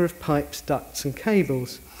container of pipes, ducts and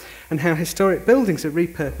cables, and how historic buildings are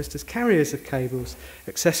repurposed as carriers of cables,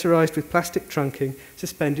 accessorised with plastic trunking,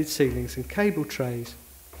 suspended ceilings and cable trays.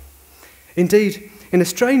 Indeed, in a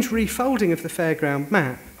strange refolding of the fairground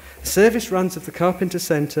map, the service runs of the Carpenter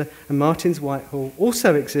Centre and Martin's Whitehall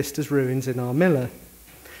also exist as ruins in Armilla.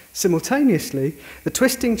 Simultaneously, the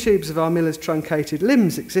twisting tubes of Armilla's truncated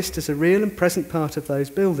limbs exist as a real and present part of those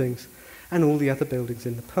buildings and all the other buildings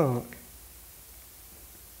in the park.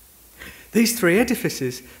 These three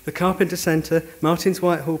edifices, the Carpenter Centre, Martin's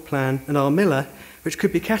Whitehall Plan and Armilla, which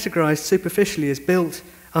could be categorised superficially as built,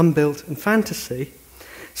 unbuilt and fantasy,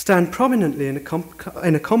 stand prominently in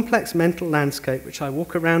a complex mental landscape which I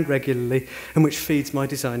walk around regularly and which feeds my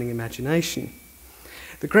designing imagination.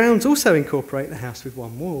 The grounds also incorporate the house with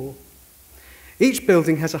one wall. Each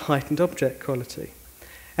building has a heightened object quality.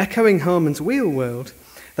 Echoing Harman's wheel world,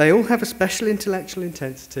 they all have a special intellectual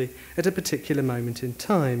intensity at a particular moment in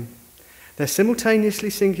time. They're simultaneously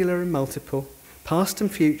singular and multiple, past and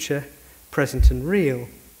future, present and real.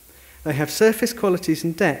 They have surface qualities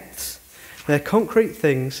and depths. They're concrete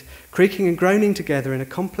things, creaking and groaning together in a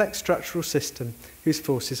complex structural system whose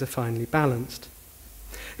forces are finely balanced.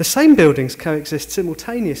 The same buildings coexist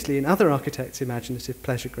simultaneously in other architects' imaginative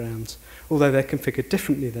pleasure grounds, although they're configured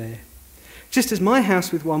differently there. Just as my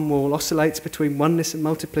house with one wall oscillates between oneness and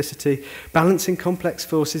multiplicity, balancing complex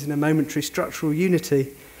forces in a momentary structural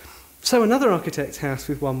unity, so another architect's house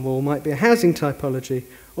with one wall might be a housing typology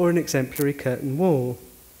or an exemplary curtain wall.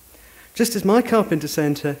 Just as my Carpenter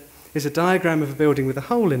Centre is a diagram of a building with a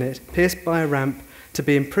hole in it, pierced by a ramp to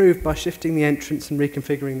be improved by shifting the entrance and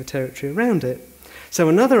reconfiguring the territory around it. So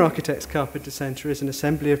another architect's Carpenter Centre is an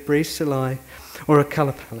assembly of brise-soleil or a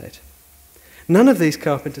colour palette. None of these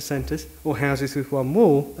Carpenter Centres, or houses with one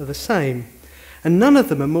wall, are the same, and none of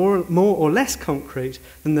them are more or less concrete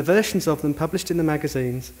than the versions of them published in the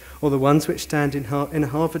magazines or the ones which stand in a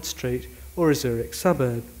Harvard street or a Zurich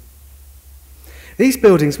suburb. These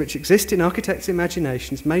buildings, which exist in architects'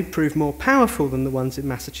 imaginations, may prove more powerful than the ones in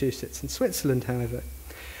Massachusetts and Switzerland, however.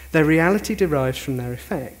 Their reality derives from their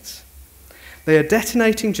effects. They are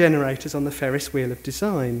detonating generators on the Ferris wheel of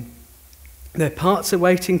design. Their parts are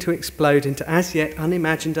waiting to explode into as yet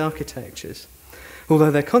unimagined architectures,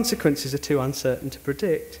 although their consequences are too uncertain to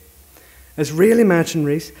predict. As real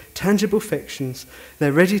imaginaries, tangible fictions,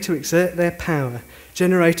 they're ready to exert their power,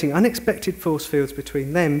 generating unexpected force fields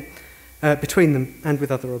between them and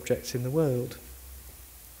with other objects in the world.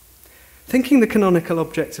 Thinking the canonical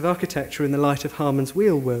objects of architecture in the light of Harman's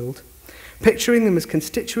wheel world, picturing them as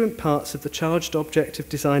constituent parts of the charged object of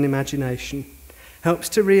design imagination, helps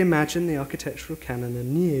to reimagine the architectural canon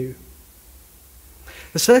anew.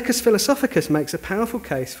 The Circus Philosophicus makes a powerful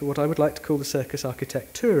case for what I would like to call the Circus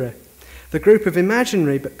Architectura, the group of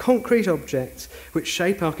imaginary but concrete objects which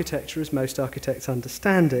shape architecture as most architects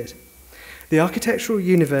understand it. The architectural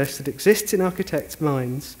universe that exists in architects'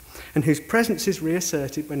 minds and whose presence is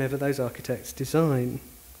reasserted whenever those architects design.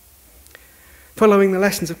 Following the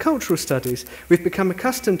lessons of cultural studies, we've become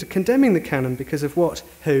accustomed to condemning the canon because of what,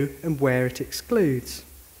 who, and where it excludes.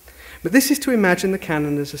 But this is to imagine the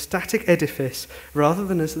canon as a static edifice rather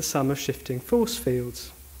than as the sum of shifting force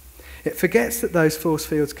fields. It forgets that those force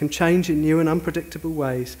fields can change in new and unpredictable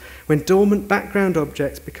ways when dormant background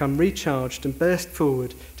objects become recharged and burst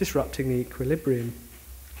forward, disrupting the equilibrium.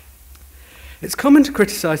 It's common to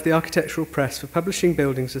criticise the architectural press for publishing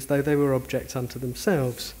buildings as though they were objects unto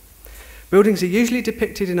themselves. Buildings are usually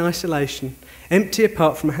depicted in isolation, empty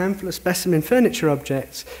apart from a handful of specimen furniture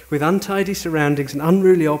objects, with untidy surroundings and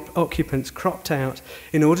unruly occupants cropped out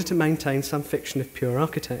in order to maintain some fiction of pure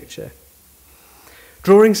architecture.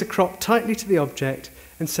 Drawings are cropped tightly to the object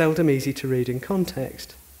and seldom easy to read in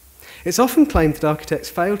context. It's often claimed that architects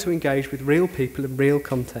fail to engage with real people in real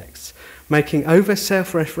contexts, making over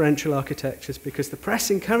self-referential architectures because the press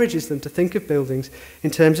encourages them to think of buildings in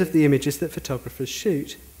terms of the images that photographers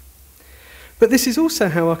shoot. But this is also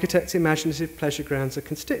how architects' imaginative pleasure grounds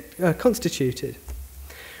are constituted.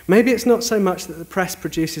 Maybe it's not so much that the press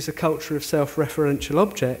produces a culture of self-referential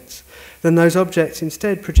objects, than those objects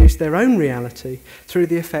instead produce their own reality through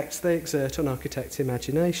the effects they exert on architects'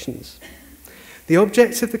 imaginations. The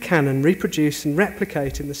objects of the canon reproduce and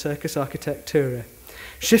replicate in the Circus Architectura,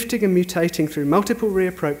 shifting and mutating through multiple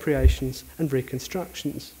reappropriations and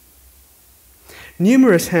reconstructions.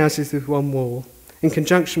 Numerous houses with one wall, in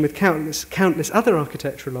conjunction with countless other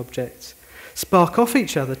architectural objects, spark off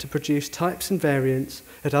each other to produce types and variants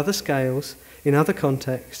at other scales, in other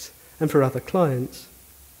contexts, and for other clients.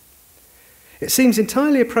 It seems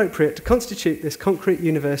entirely appropriate to constitute this concrete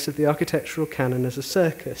universe of the architectural canon as a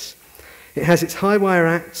circus. It has its high-wire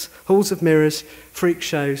acts, halls of mirrors, freak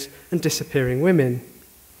shows, and disappearing women.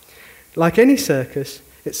 Like any circus,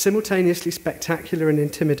 it's simultaneously spectacular and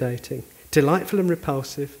intimidating, delightful and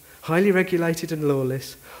repulsive, highly regulated and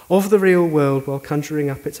lawless, of the real world while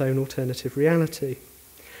conjuring up its own alternative reality.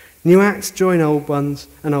 New acts join old ones,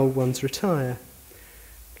 and old ones retire.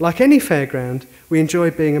 Like any fairground, we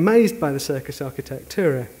enjoy being amazed by the Circus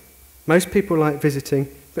Architectura. Most people like visiting,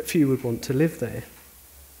 but few would want to live there.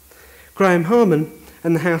 Graham Harman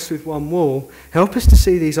and The House with One Wall help us to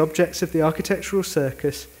see these objects of the architectural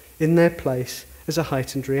circus in their place as a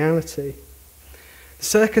heightened reality. The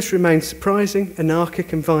circus remains surprising,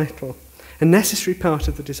 anarchic and vital, a necessary part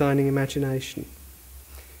of the designing imagination.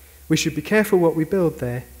 We should be careful what we build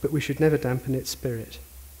there, but we should never dampen its spirit.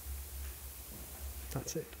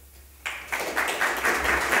 That's it.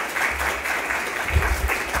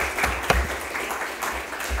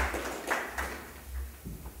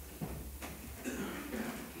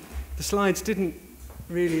 The slides didn't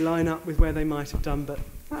really line up with where they might have done, but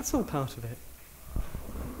that's all part of it.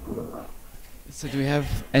 So do we have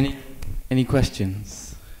any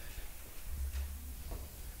questions?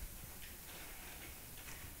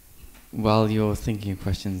 While you're thinking of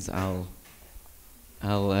questions, I'll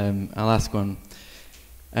ask one.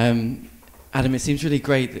 Adam, it seems really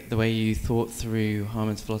great the way you thought through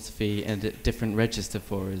Harman's philosophy and a different register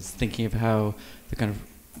for us, thinking of how the kind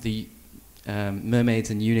of the mermaids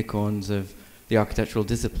and unicorns of the architectural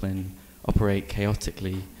discipline operate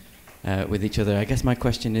chaotically with each other. I guess my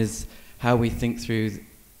question is how we think through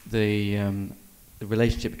the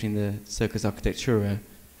relationship between the Circus Architectura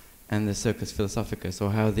and the Circus Philosophicus,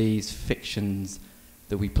 or how these fictions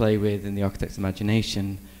that we play with in the architect's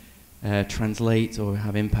imagination translate or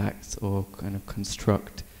have impacts or kind of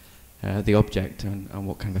construct the object, and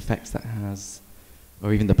what kind of effects that has,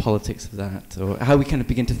 or even the politics of that, or how we kind of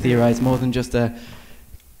begin to theorize more than just a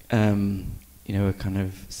a kind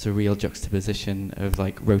of surreal juxtaposition of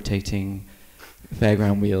like rotating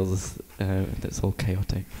fairground wheels that's all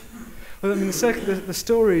chaotic. Well, I mean, the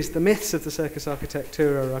stories, the myths of the Circus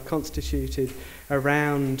Architectura are constituted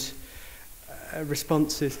around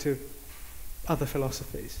responses to other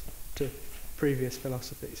philosophies, to previous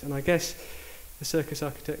philosophies. And I guess the Circus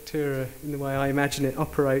Architectura, in the way I imagine it,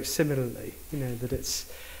 operates similarly. You know, that it's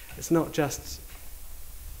not just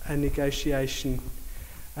a negotiation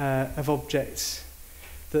of objects.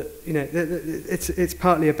 That, you know, it's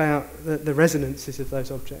partly about the resonances of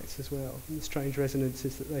those objects as well, and the strange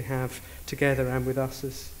resonances that they have together and with us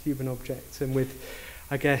as human objects, and with,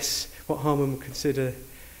 I guess, what Harman would consider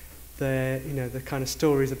the kind of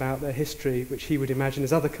stories about their history, which he would imagine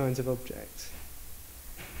as other kinds of objects.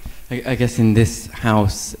 I guess in this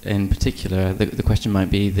house in particular, the question might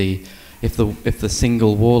be if the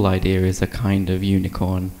single wall idea is a kind of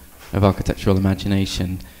unicorn of architectural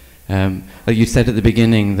imagination. You said at the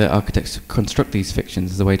beginning that architects construct these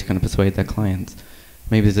fictions as a way to kind of persuade their clients.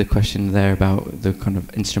 Maybe there's a question there about the kind of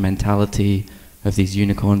instrumentality of these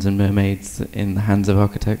unicorns and mermaids in the hands of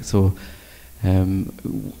architects, or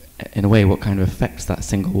in a way, what kind of effects that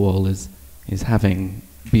single wall is having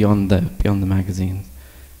beyond the magazines.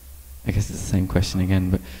 I guess it's the same question again,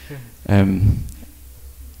 but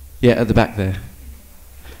yeah, at the back there.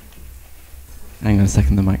 Hang on a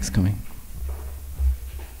second, the mic's coming.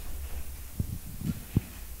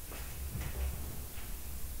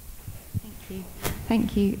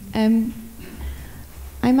 Thank you.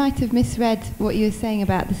 I might have misread what you were saying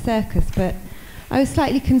about the circus, but I was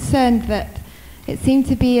slightly concerned that it seemed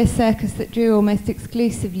to be a circus that drew almost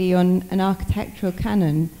exclusively on an architectural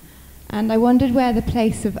canon, and I wondered where the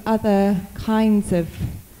place of other kinds of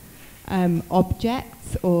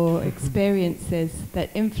objects or experiences that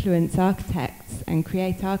influence architects and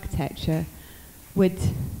create architecture would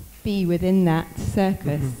be within that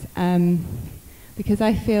circus. Because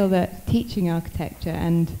I feel that teaching architecture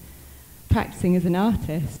and practicing as an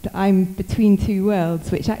artist, I'm between two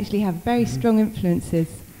worlds which actually have very strong influences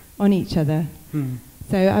on each other.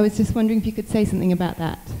 So I was just wondering if you could say something about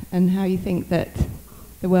that and how you think that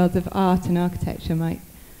the worlds of art and architecture might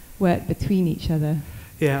work between each other.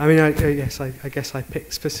 Yeah, I mean, I guess I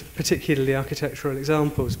picked particularly architectural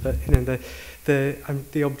examples, but you know,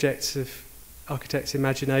 the objects of architects'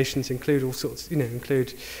 imaginations include all sorts. You know,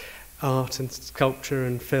 include art and sculpture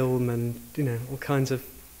and film and you know all kinds of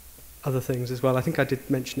other things as well. I think I did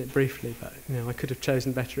mention it briefly, but you know, I could have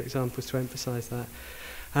chosen better examples to emphasise that.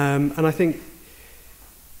 And I think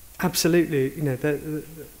absolutely, you know,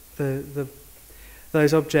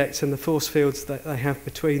 those objects and the force fields that they have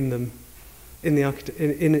between them in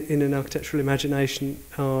an architectural imagination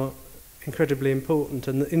are incredibly important,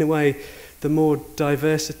 and in a way the more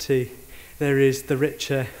diversity there is, the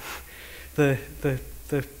richer the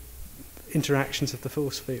interactions of the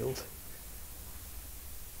force field.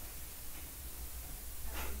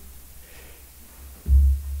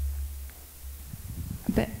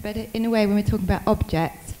 But in a way, when we're talking about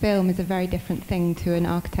objects, film is a very different thing to an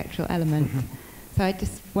architectural element. So I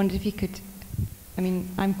just wondered if you could, I mean,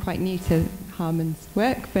 I'm quite new to Harman's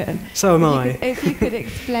work, but so am I. If you could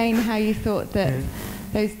explain how you thought that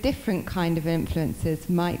those different kind of influences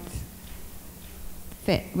might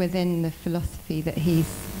fit within the philosophy that he's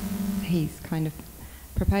kind of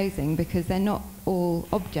proposing, because they're not all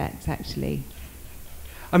objects, actually.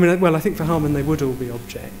 I mean, well, I think for Harman they would all be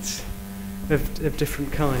objects of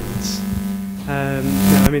different kinds.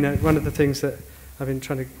 I mean, one of the things that I've been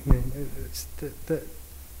trying to,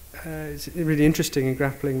 it's really interesting in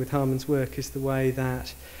grappling with Harman's work is the way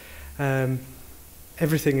that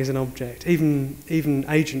everything is an object, even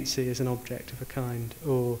agency is an object of a kind,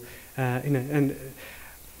 or and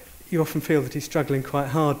you often feel that he's struggling quite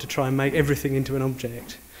hard to try and make everything into an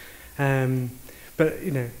object. But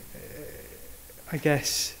you know, I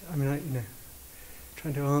guess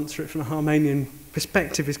trying to answer it from a Harmanian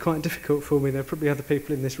perspective is quite difficult for me. There are probably other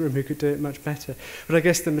people in this room who could do it much better. But I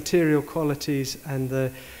guess the material qualities and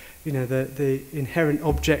the inherent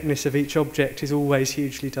objectness of each object is always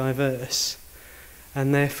hugely diverse,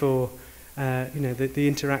 and therefore, the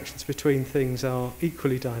interactions between things are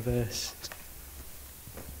equally diverse.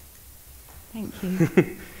 Thank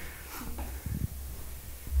you.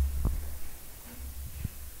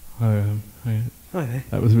 Hi. Hi there.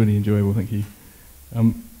 That was really enjoyable, thank you.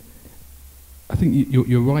 I think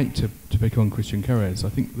you're right to pick on Christian Carrez. I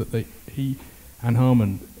think that he and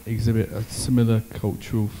Harman exhibit a similar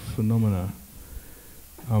cultural phenomena.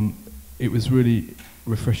 It was really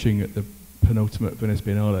refreshing at the penultimate Venice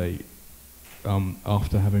Biennale,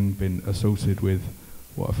 after having been assaulted with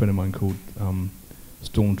what a friend of mine called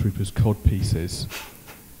stormtroopers' cod pieces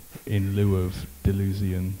in lieu of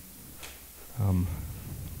Deleuzian,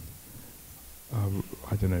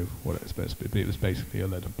 I don't know what it's supposed to be, but it was basically a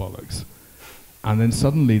load of bollocks. And then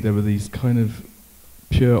suddenly there were these kind of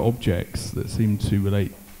pure objects that seemed to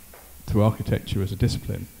relate to architecture as a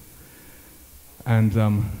discipline. And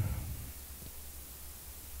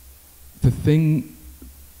the thing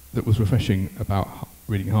that was refreshing about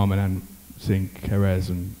reading Harman and seeing Carrez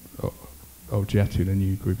and Olgiatou, a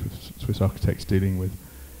new group of Swiss architects dealing with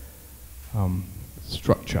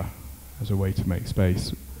structure as a way to make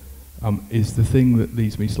space, is the thing that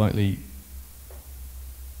leaves me slightly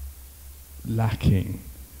lacking,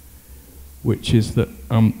 which is that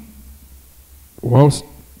whilst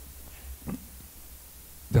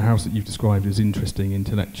the house that you've described is interesting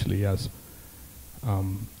intellectually as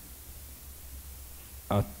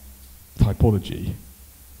a typology,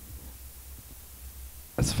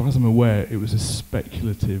 as far as I'm aware, it was a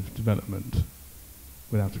speculative development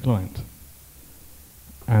without a client.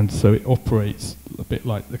 And so it operates a bit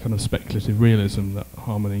like the kind of speculative realism that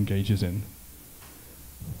Harman engages in.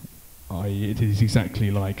 I.e., it is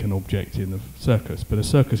exactly like an object in a circus, but a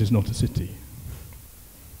circus is not a city.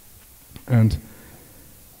 And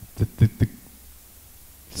the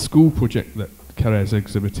school project that Carrez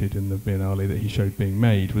exhibited in the Biennale that he showed being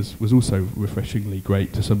made was also refreshingly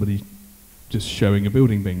great to somebody just showing a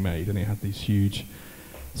building being made, and it had these huge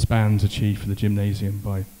spans achieved for the gymnasium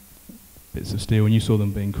by bits of steel, and you saw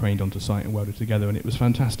them being craned onto site and welded together, and it was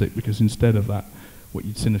fantastic because instead of that, what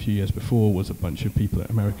you'd seen a few years before was a bunch of people at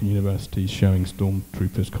American universities showing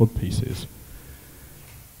stormtroopers' cod pieces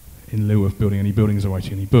in lieu of building any buildings or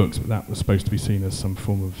writing any books, but that was supposed to be seen as some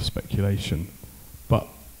form of speculation. But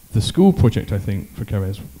The school project, I think, for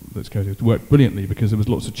Carrez that's coded worked brilliantly because there was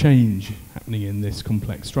lots of change happening in this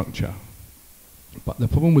complex structure. But the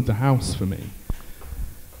problem with the house for me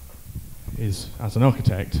is, as an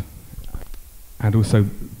architect, and also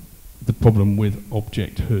the problem with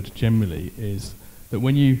objecthood generally, is that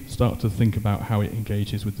when you start to think about how it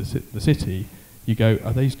engages with the city, you go,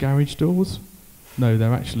 are these garage doors? No,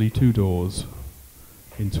 they're actually 2 doors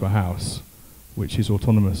into a house, which is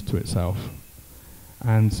autonomous to itself.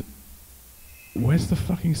 And where's the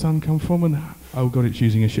fucking sun come from? And oh god, it's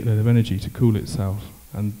using a shitload of energy to cool itself.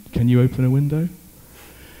 And can you open a window?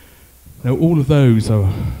 Now, all of those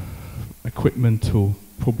are equipmental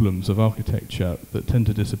problems of architecture that tend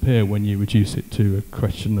to disappear when you reduce it to a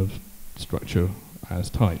question of structure as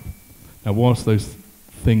type. Now, whilst those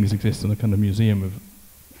things exist in a kind of museum of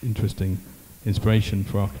interesting inspiration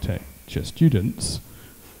for architecture students,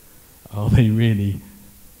 are they really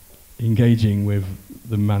engaging with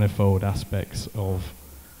the manifold aspects of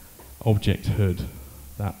objecthood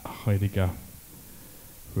that Heidegger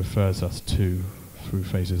refers us to through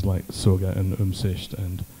phrases like Sorge and Umsicht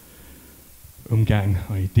and Umgang,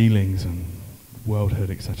 i.e. dealings, and worldhood,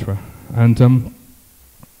 etc. And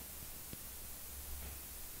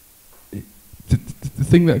the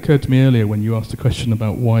thing that occurred to me earlier when you asked a question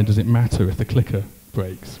about why does it matter if the clicker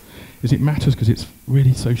breaks, is it matters because it's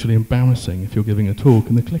really socially embarrassing if you're giving a talk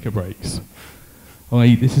and the clicker breaks.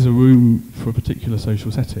 I.e., this is a room for a particular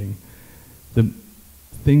social setting. The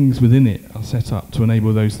things within it are set up to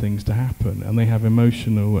enable those things to happen, and they have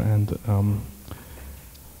emotional and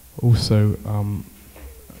also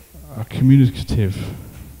a communicative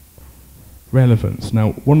relevance.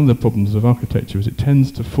 Now, one of the problems of architecture is it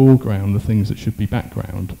tends to foreground the things that should be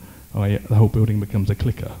background, i.e. the whole building becomes a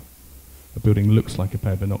clicker. A building looks like a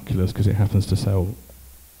pair of binoculars because it happens to sell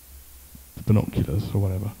binoculars or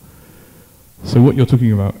whatever. So what you're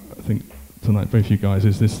talking about, I think, tonight, both you guys,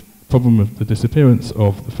 is this problem of the disappearance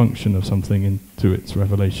of the function of something into its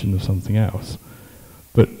revelation of something else.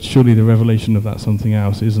 But surely the revelation of that something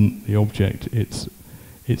else isn't the object, it's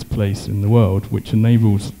its place in the world, which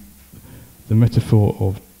enables the metaphor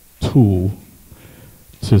of tool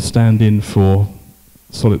to stand in for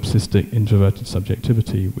solipsistic introverted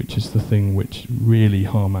subjectivity, which is the thing which really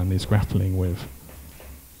Harman is grappling with.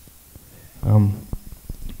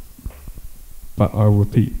 But I'll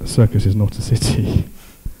repeat, a circus is not a city.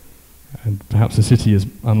 And perhaps a city is,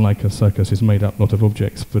 unlike a circus, is made up not of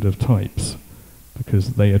objects but of types,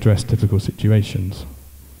 because they address difficult situations.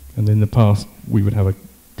 And in the past, we would have a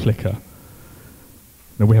clicker.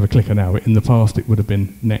 Now, we have a clicker now. In the past, it would have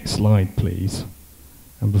been, next slide, please.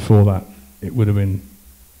 And before that, it would have been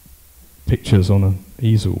pictures on an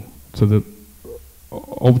easel. So the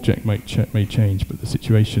object may change, but the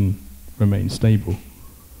situation remains stable.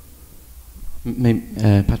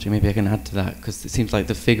 Patrick, maybe I can add to that, because it seems like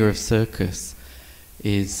the figure of circus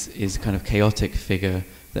is kind of chaotic figure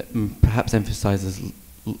that perhaps emphasizes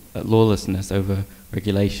lawlessness over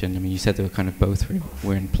regulation. I mean, you said they were kind of both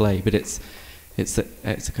were in play, but it's a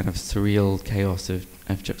kind of surreal chaos of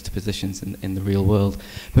juxtapositions in the real world.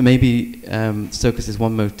 But maybe circus is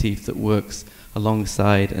one motif that works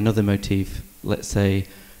alongside another motif, let's say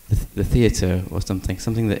the theatre or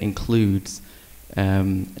something that includes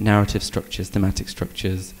narrative structures, thematic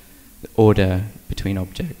structures, order between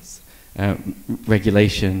objects,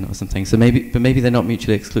 regulation or something. So maybe they're not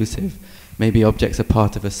mutually exclusive. Maybe objects are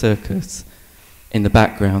part of a circus in the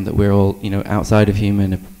background that we're all, outside of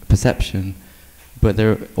human perception, but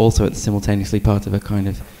they're also simultaneously part of a kind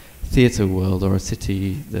of theatre world or a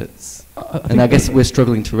city that's... I guess we're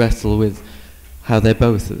struggling to wrestle with how they're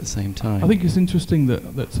both at the same time. I think it's interesting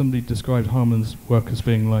that somebody described Harman's work as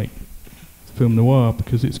being like film noir,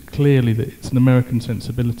 because it's clearly that it's an American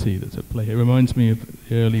sensibility that's at play. It reminds me of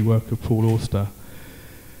the early work of Paul Auster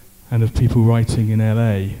and of people writing in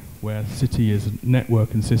LA, where the city is a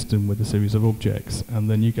network and system with a series of objects, and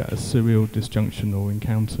then you get a surreal disjunction or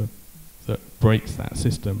encounter that breaks that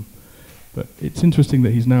system. But it's interesting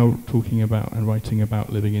that he's now talking about and writing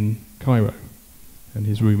about living in Cairo and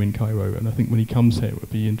his room in Cairo, and I think when he comes here it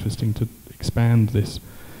would be interesting to expand this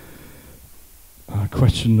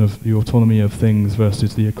question of the autonomy of things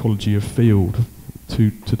versus the ecology of field,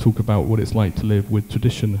 to talk about what it's like to live with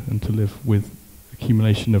tradition and to live with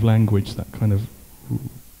accumulation of language, that kind of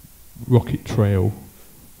rocket trail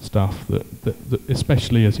stuff that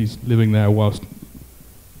especially as he's living there whilst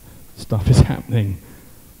stuff is happening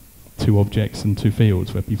to objects and to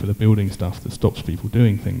fields where people are building stuff that stops people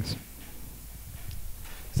doing things.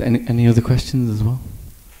 Is there any other questions as well?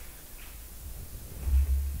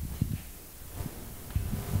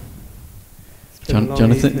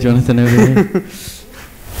 Jonathan over here.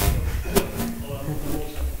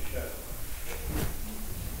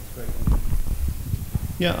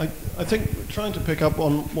 Yeah, I think trying to pick up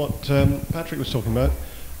on what Patrick was talking about,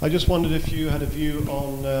 I just wondered if you had a view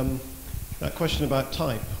on that question about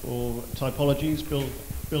type or typologies,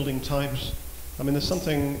 building types. I mean, there's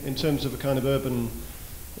something in terms of a kind of urban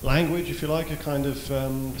language, if you like, a kind of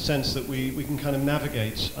sense that we can kind of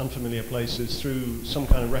navigate unfamiliar places through some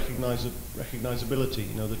kind of recognizability,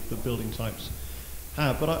 you know, that the building types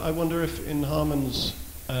have. But I wonder if in Harman's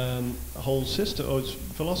whole system, or its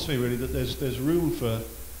philosophy really, that there's room for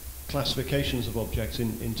classifications of objects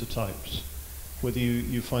into types. Whether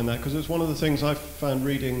you find that, because it's one of the things I found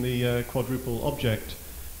reading the quadruple object,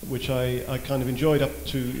 which I kind of enjoyed up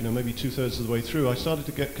to, you know, maybe 2/3 of the way through. I started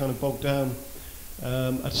to get kind of bogged down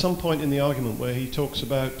at some point in the argument where he talks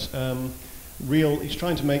about he's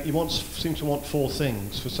trying to make, seems to want four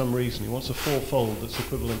things for some reason. He wants a fourfold that's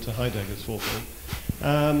equivalent to Heidegger's fourfold.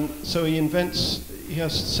 So he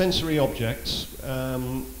has sensory objects,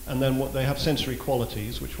 and then they have sensory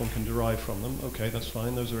qualities, which one can derive from them. Okay, that's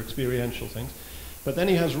fine, those are experiential things. But then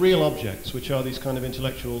he has real objects, which are these kind of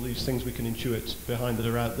intellectual, these things we can intuit behind that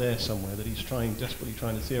are out there somewhere, that he's desperately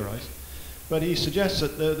trying to theorize. But he suggests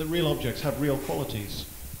that the real objects have real qualities.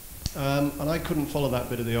 And I couldn't follow that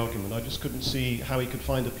bit of the argument. I just couldn't see how he could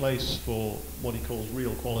find a place for what he calls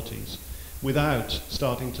real qualities without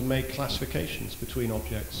starting to make classifications between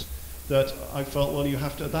objects that I felt, well,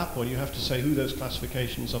 at that point, you have to say who those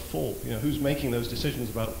classifications are for. You know, who's making those decisions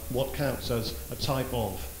about what counts as a type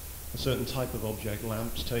of, a certain type of object,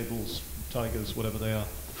 lamps, tables, tigers, whatever they are.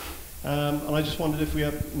 And I just wondered if we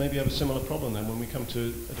maybe have a similar problem then when we come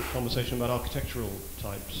to a conversation about architectural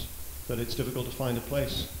types, that it's difficult to find a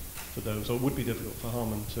place for those, or it would be difficult for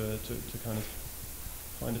Harman to kind of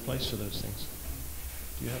find a place for those things.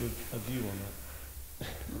 Do you have a view on that?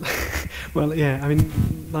 Well, yeah, I mean,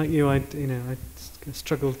 like you, I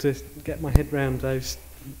struggled to get my head round those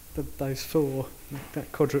four,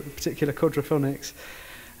 that particular quadraphonics.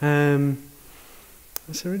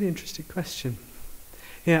 That's a really interesting question.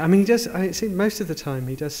 Yeah, I mean, it seems most of the time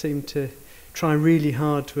he does seem to try really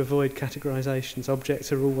hard to avoid categorizations.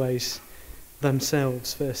 Objects are always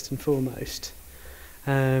themselves first and foremost.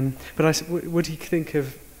 But would he think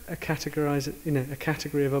of a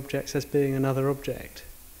category of objects as being another object?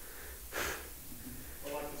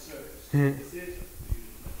 Well, like the surface. Yeah. The theatre,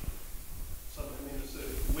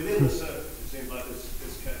 within the surface, it seems like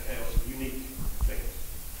this chaos of unique things.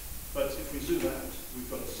 But if we zoom out, we've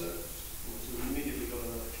got a surface. So we've immediately got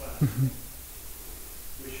another class,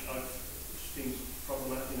 which seems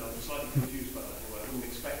problematic. You know, I'm slightly confused by that anyway. I wouldn't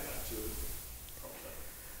expect that to crop up.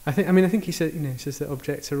 I think he says that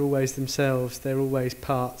objects are always themselves. They're always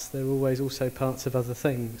parts. They're always also parts of other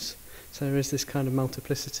things. So there is this kind of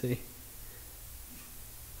multiplicity,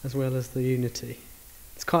 as well as the unity.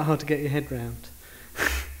 It's quite hard to get your head round.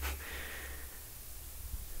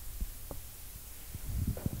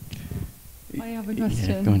 I have a question.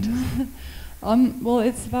 Yeah, go on. Well,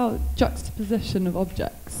 it's about juxtaposition of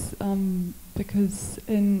objects, because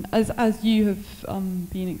as you have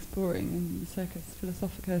been exploring in the Circus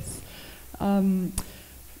Philosophicus,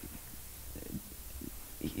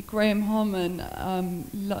 Graham Harman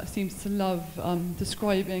seems to love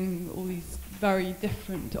describing all these very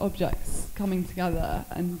different objects coming together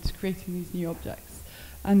and creating these new objects.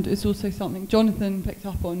 And it's also something Jonathan picked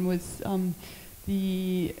up on was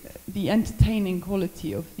the entertaining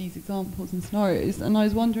quality of these examples and scenarios. And I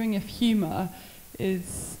was wondering if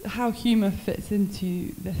how humour fits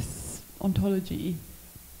into this ontology.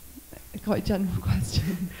 Quite a general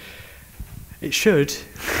question. It should.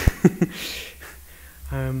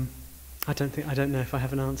 I don't know if I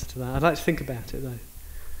have an answer to that. I'd like to think about it though.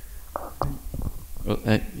 Well,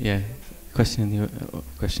 yeah. Question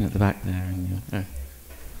at the back there.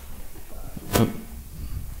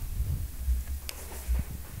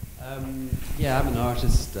 Yeah, I'm an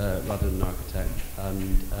artist rather than an architect,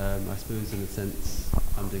 and I suppose in a sense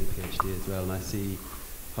I'm doing a PhD as well, and I see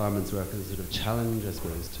Harman's work as a sort of challenge, I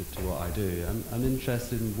suppose, to what I do. I'm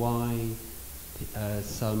interested in why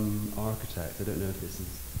some architects, I don't know if this is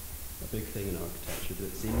a big thing in architecture, but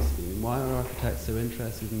it seems to be, why are architects so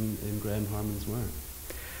interested in Graham Harman's work?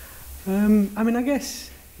 I mean, I guess,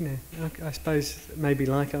 I suppose maybe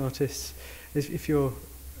like artists, if you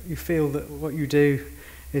feel that what you do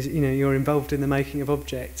is, you're involved in the making of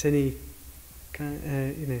objects, any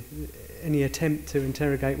attempt to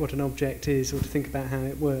interrogate what an object is or to think about how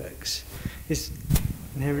it works is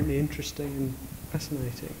inherently interesting and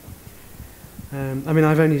fascinating. I mean,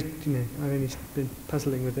 I've only been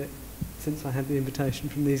puzzling with it since I had the invitation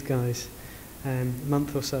from these guys a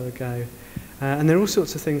month or so ago, and there are all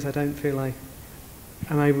sorts of things I don't feel like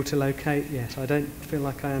I'm able to locate yet. I don't feel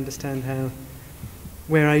like I understand how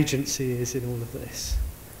where agency is in all of this.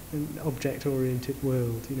 An object-oriented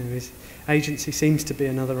world, you know, agency seems to be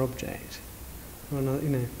another object, or another, you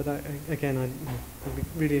know. But again, it'd be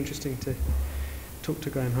really interesting to talk to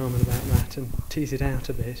Graham Harman about that and tease it out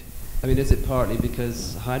a bit. I mean, is it partly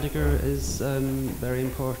because Heidegger is very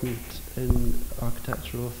important in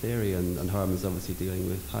architectural theory, and Harman's obviously dealing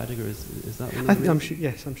with Heidegger? Is that one of I'm sure,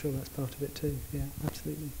 yes, I'm sure that's part of it too. Yeah,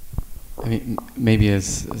 absolutely. I mean, maybe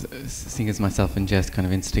seeing as myself and Jess kind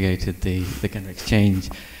of instigated the kind of exchange,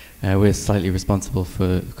 we're slightly responsible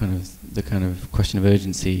for the kind of question of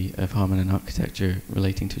urgency of Harman and architecture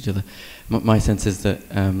relating to each other. My sense is that,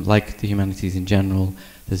 like the humanities in general,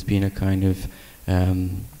 there's been a kind of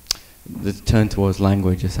the turn towards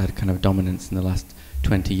language has had kind of dominance in the last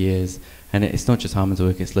 20 years, and it's not just Harman's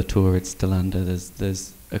work; it's Latour, it's Delander.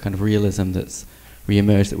 There's a kind of realism that's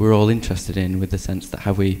re-emerged that we're all interested in, with the sense that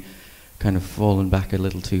have we kind of fallen back a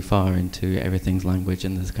little too far into everything's language,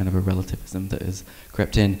 and there's kind of a relativism that has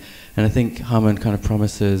crept in. And I think Harman kind of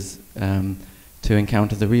promises to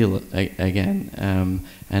encounter the real again,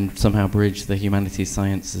 and somehow bridge the humanities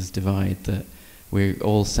sciences divide that we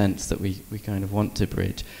all sense that we kind of want to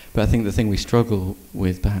bridge. But I think the thing we struggle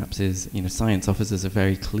with perhaps is, you know, science offers us a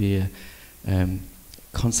very clear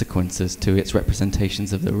consequences to its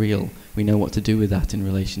representations of the real. We know what to do with that in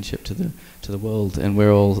relationship to the world, and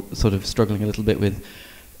we're all sort of struggling a little bit with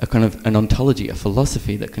a kind of an ontology, a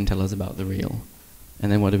philosophy that can tell us about the real.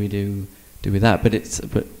 And then what do we do with that? But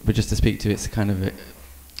just to speak to, it's kind of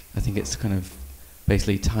I think it's kind of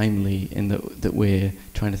basically timely in that we're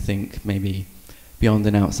trying to think maybe beyond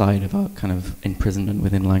and outside of our kind of imprisonment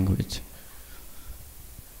within language.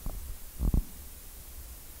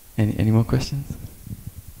 Any more questions?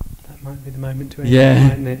 Might be the moment to end,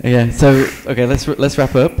 mightn't it? Yeah. So okay, let's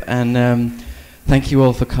wrap up, and thank you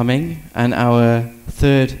all for coming. And our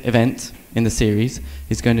third event in the series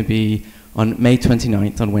is going to be on May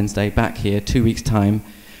 29th, on Wednesday, back here, 2 weeks' time.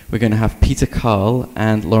 We're going to have Peter Carl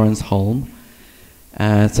and Lawrence Holm.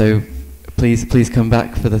 So please come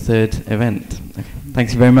back for the third event. Okay.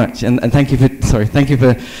 Thank you very much, and thank you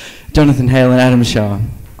for Jonathan Hale and Adam Sharr.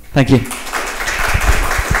 Thank you.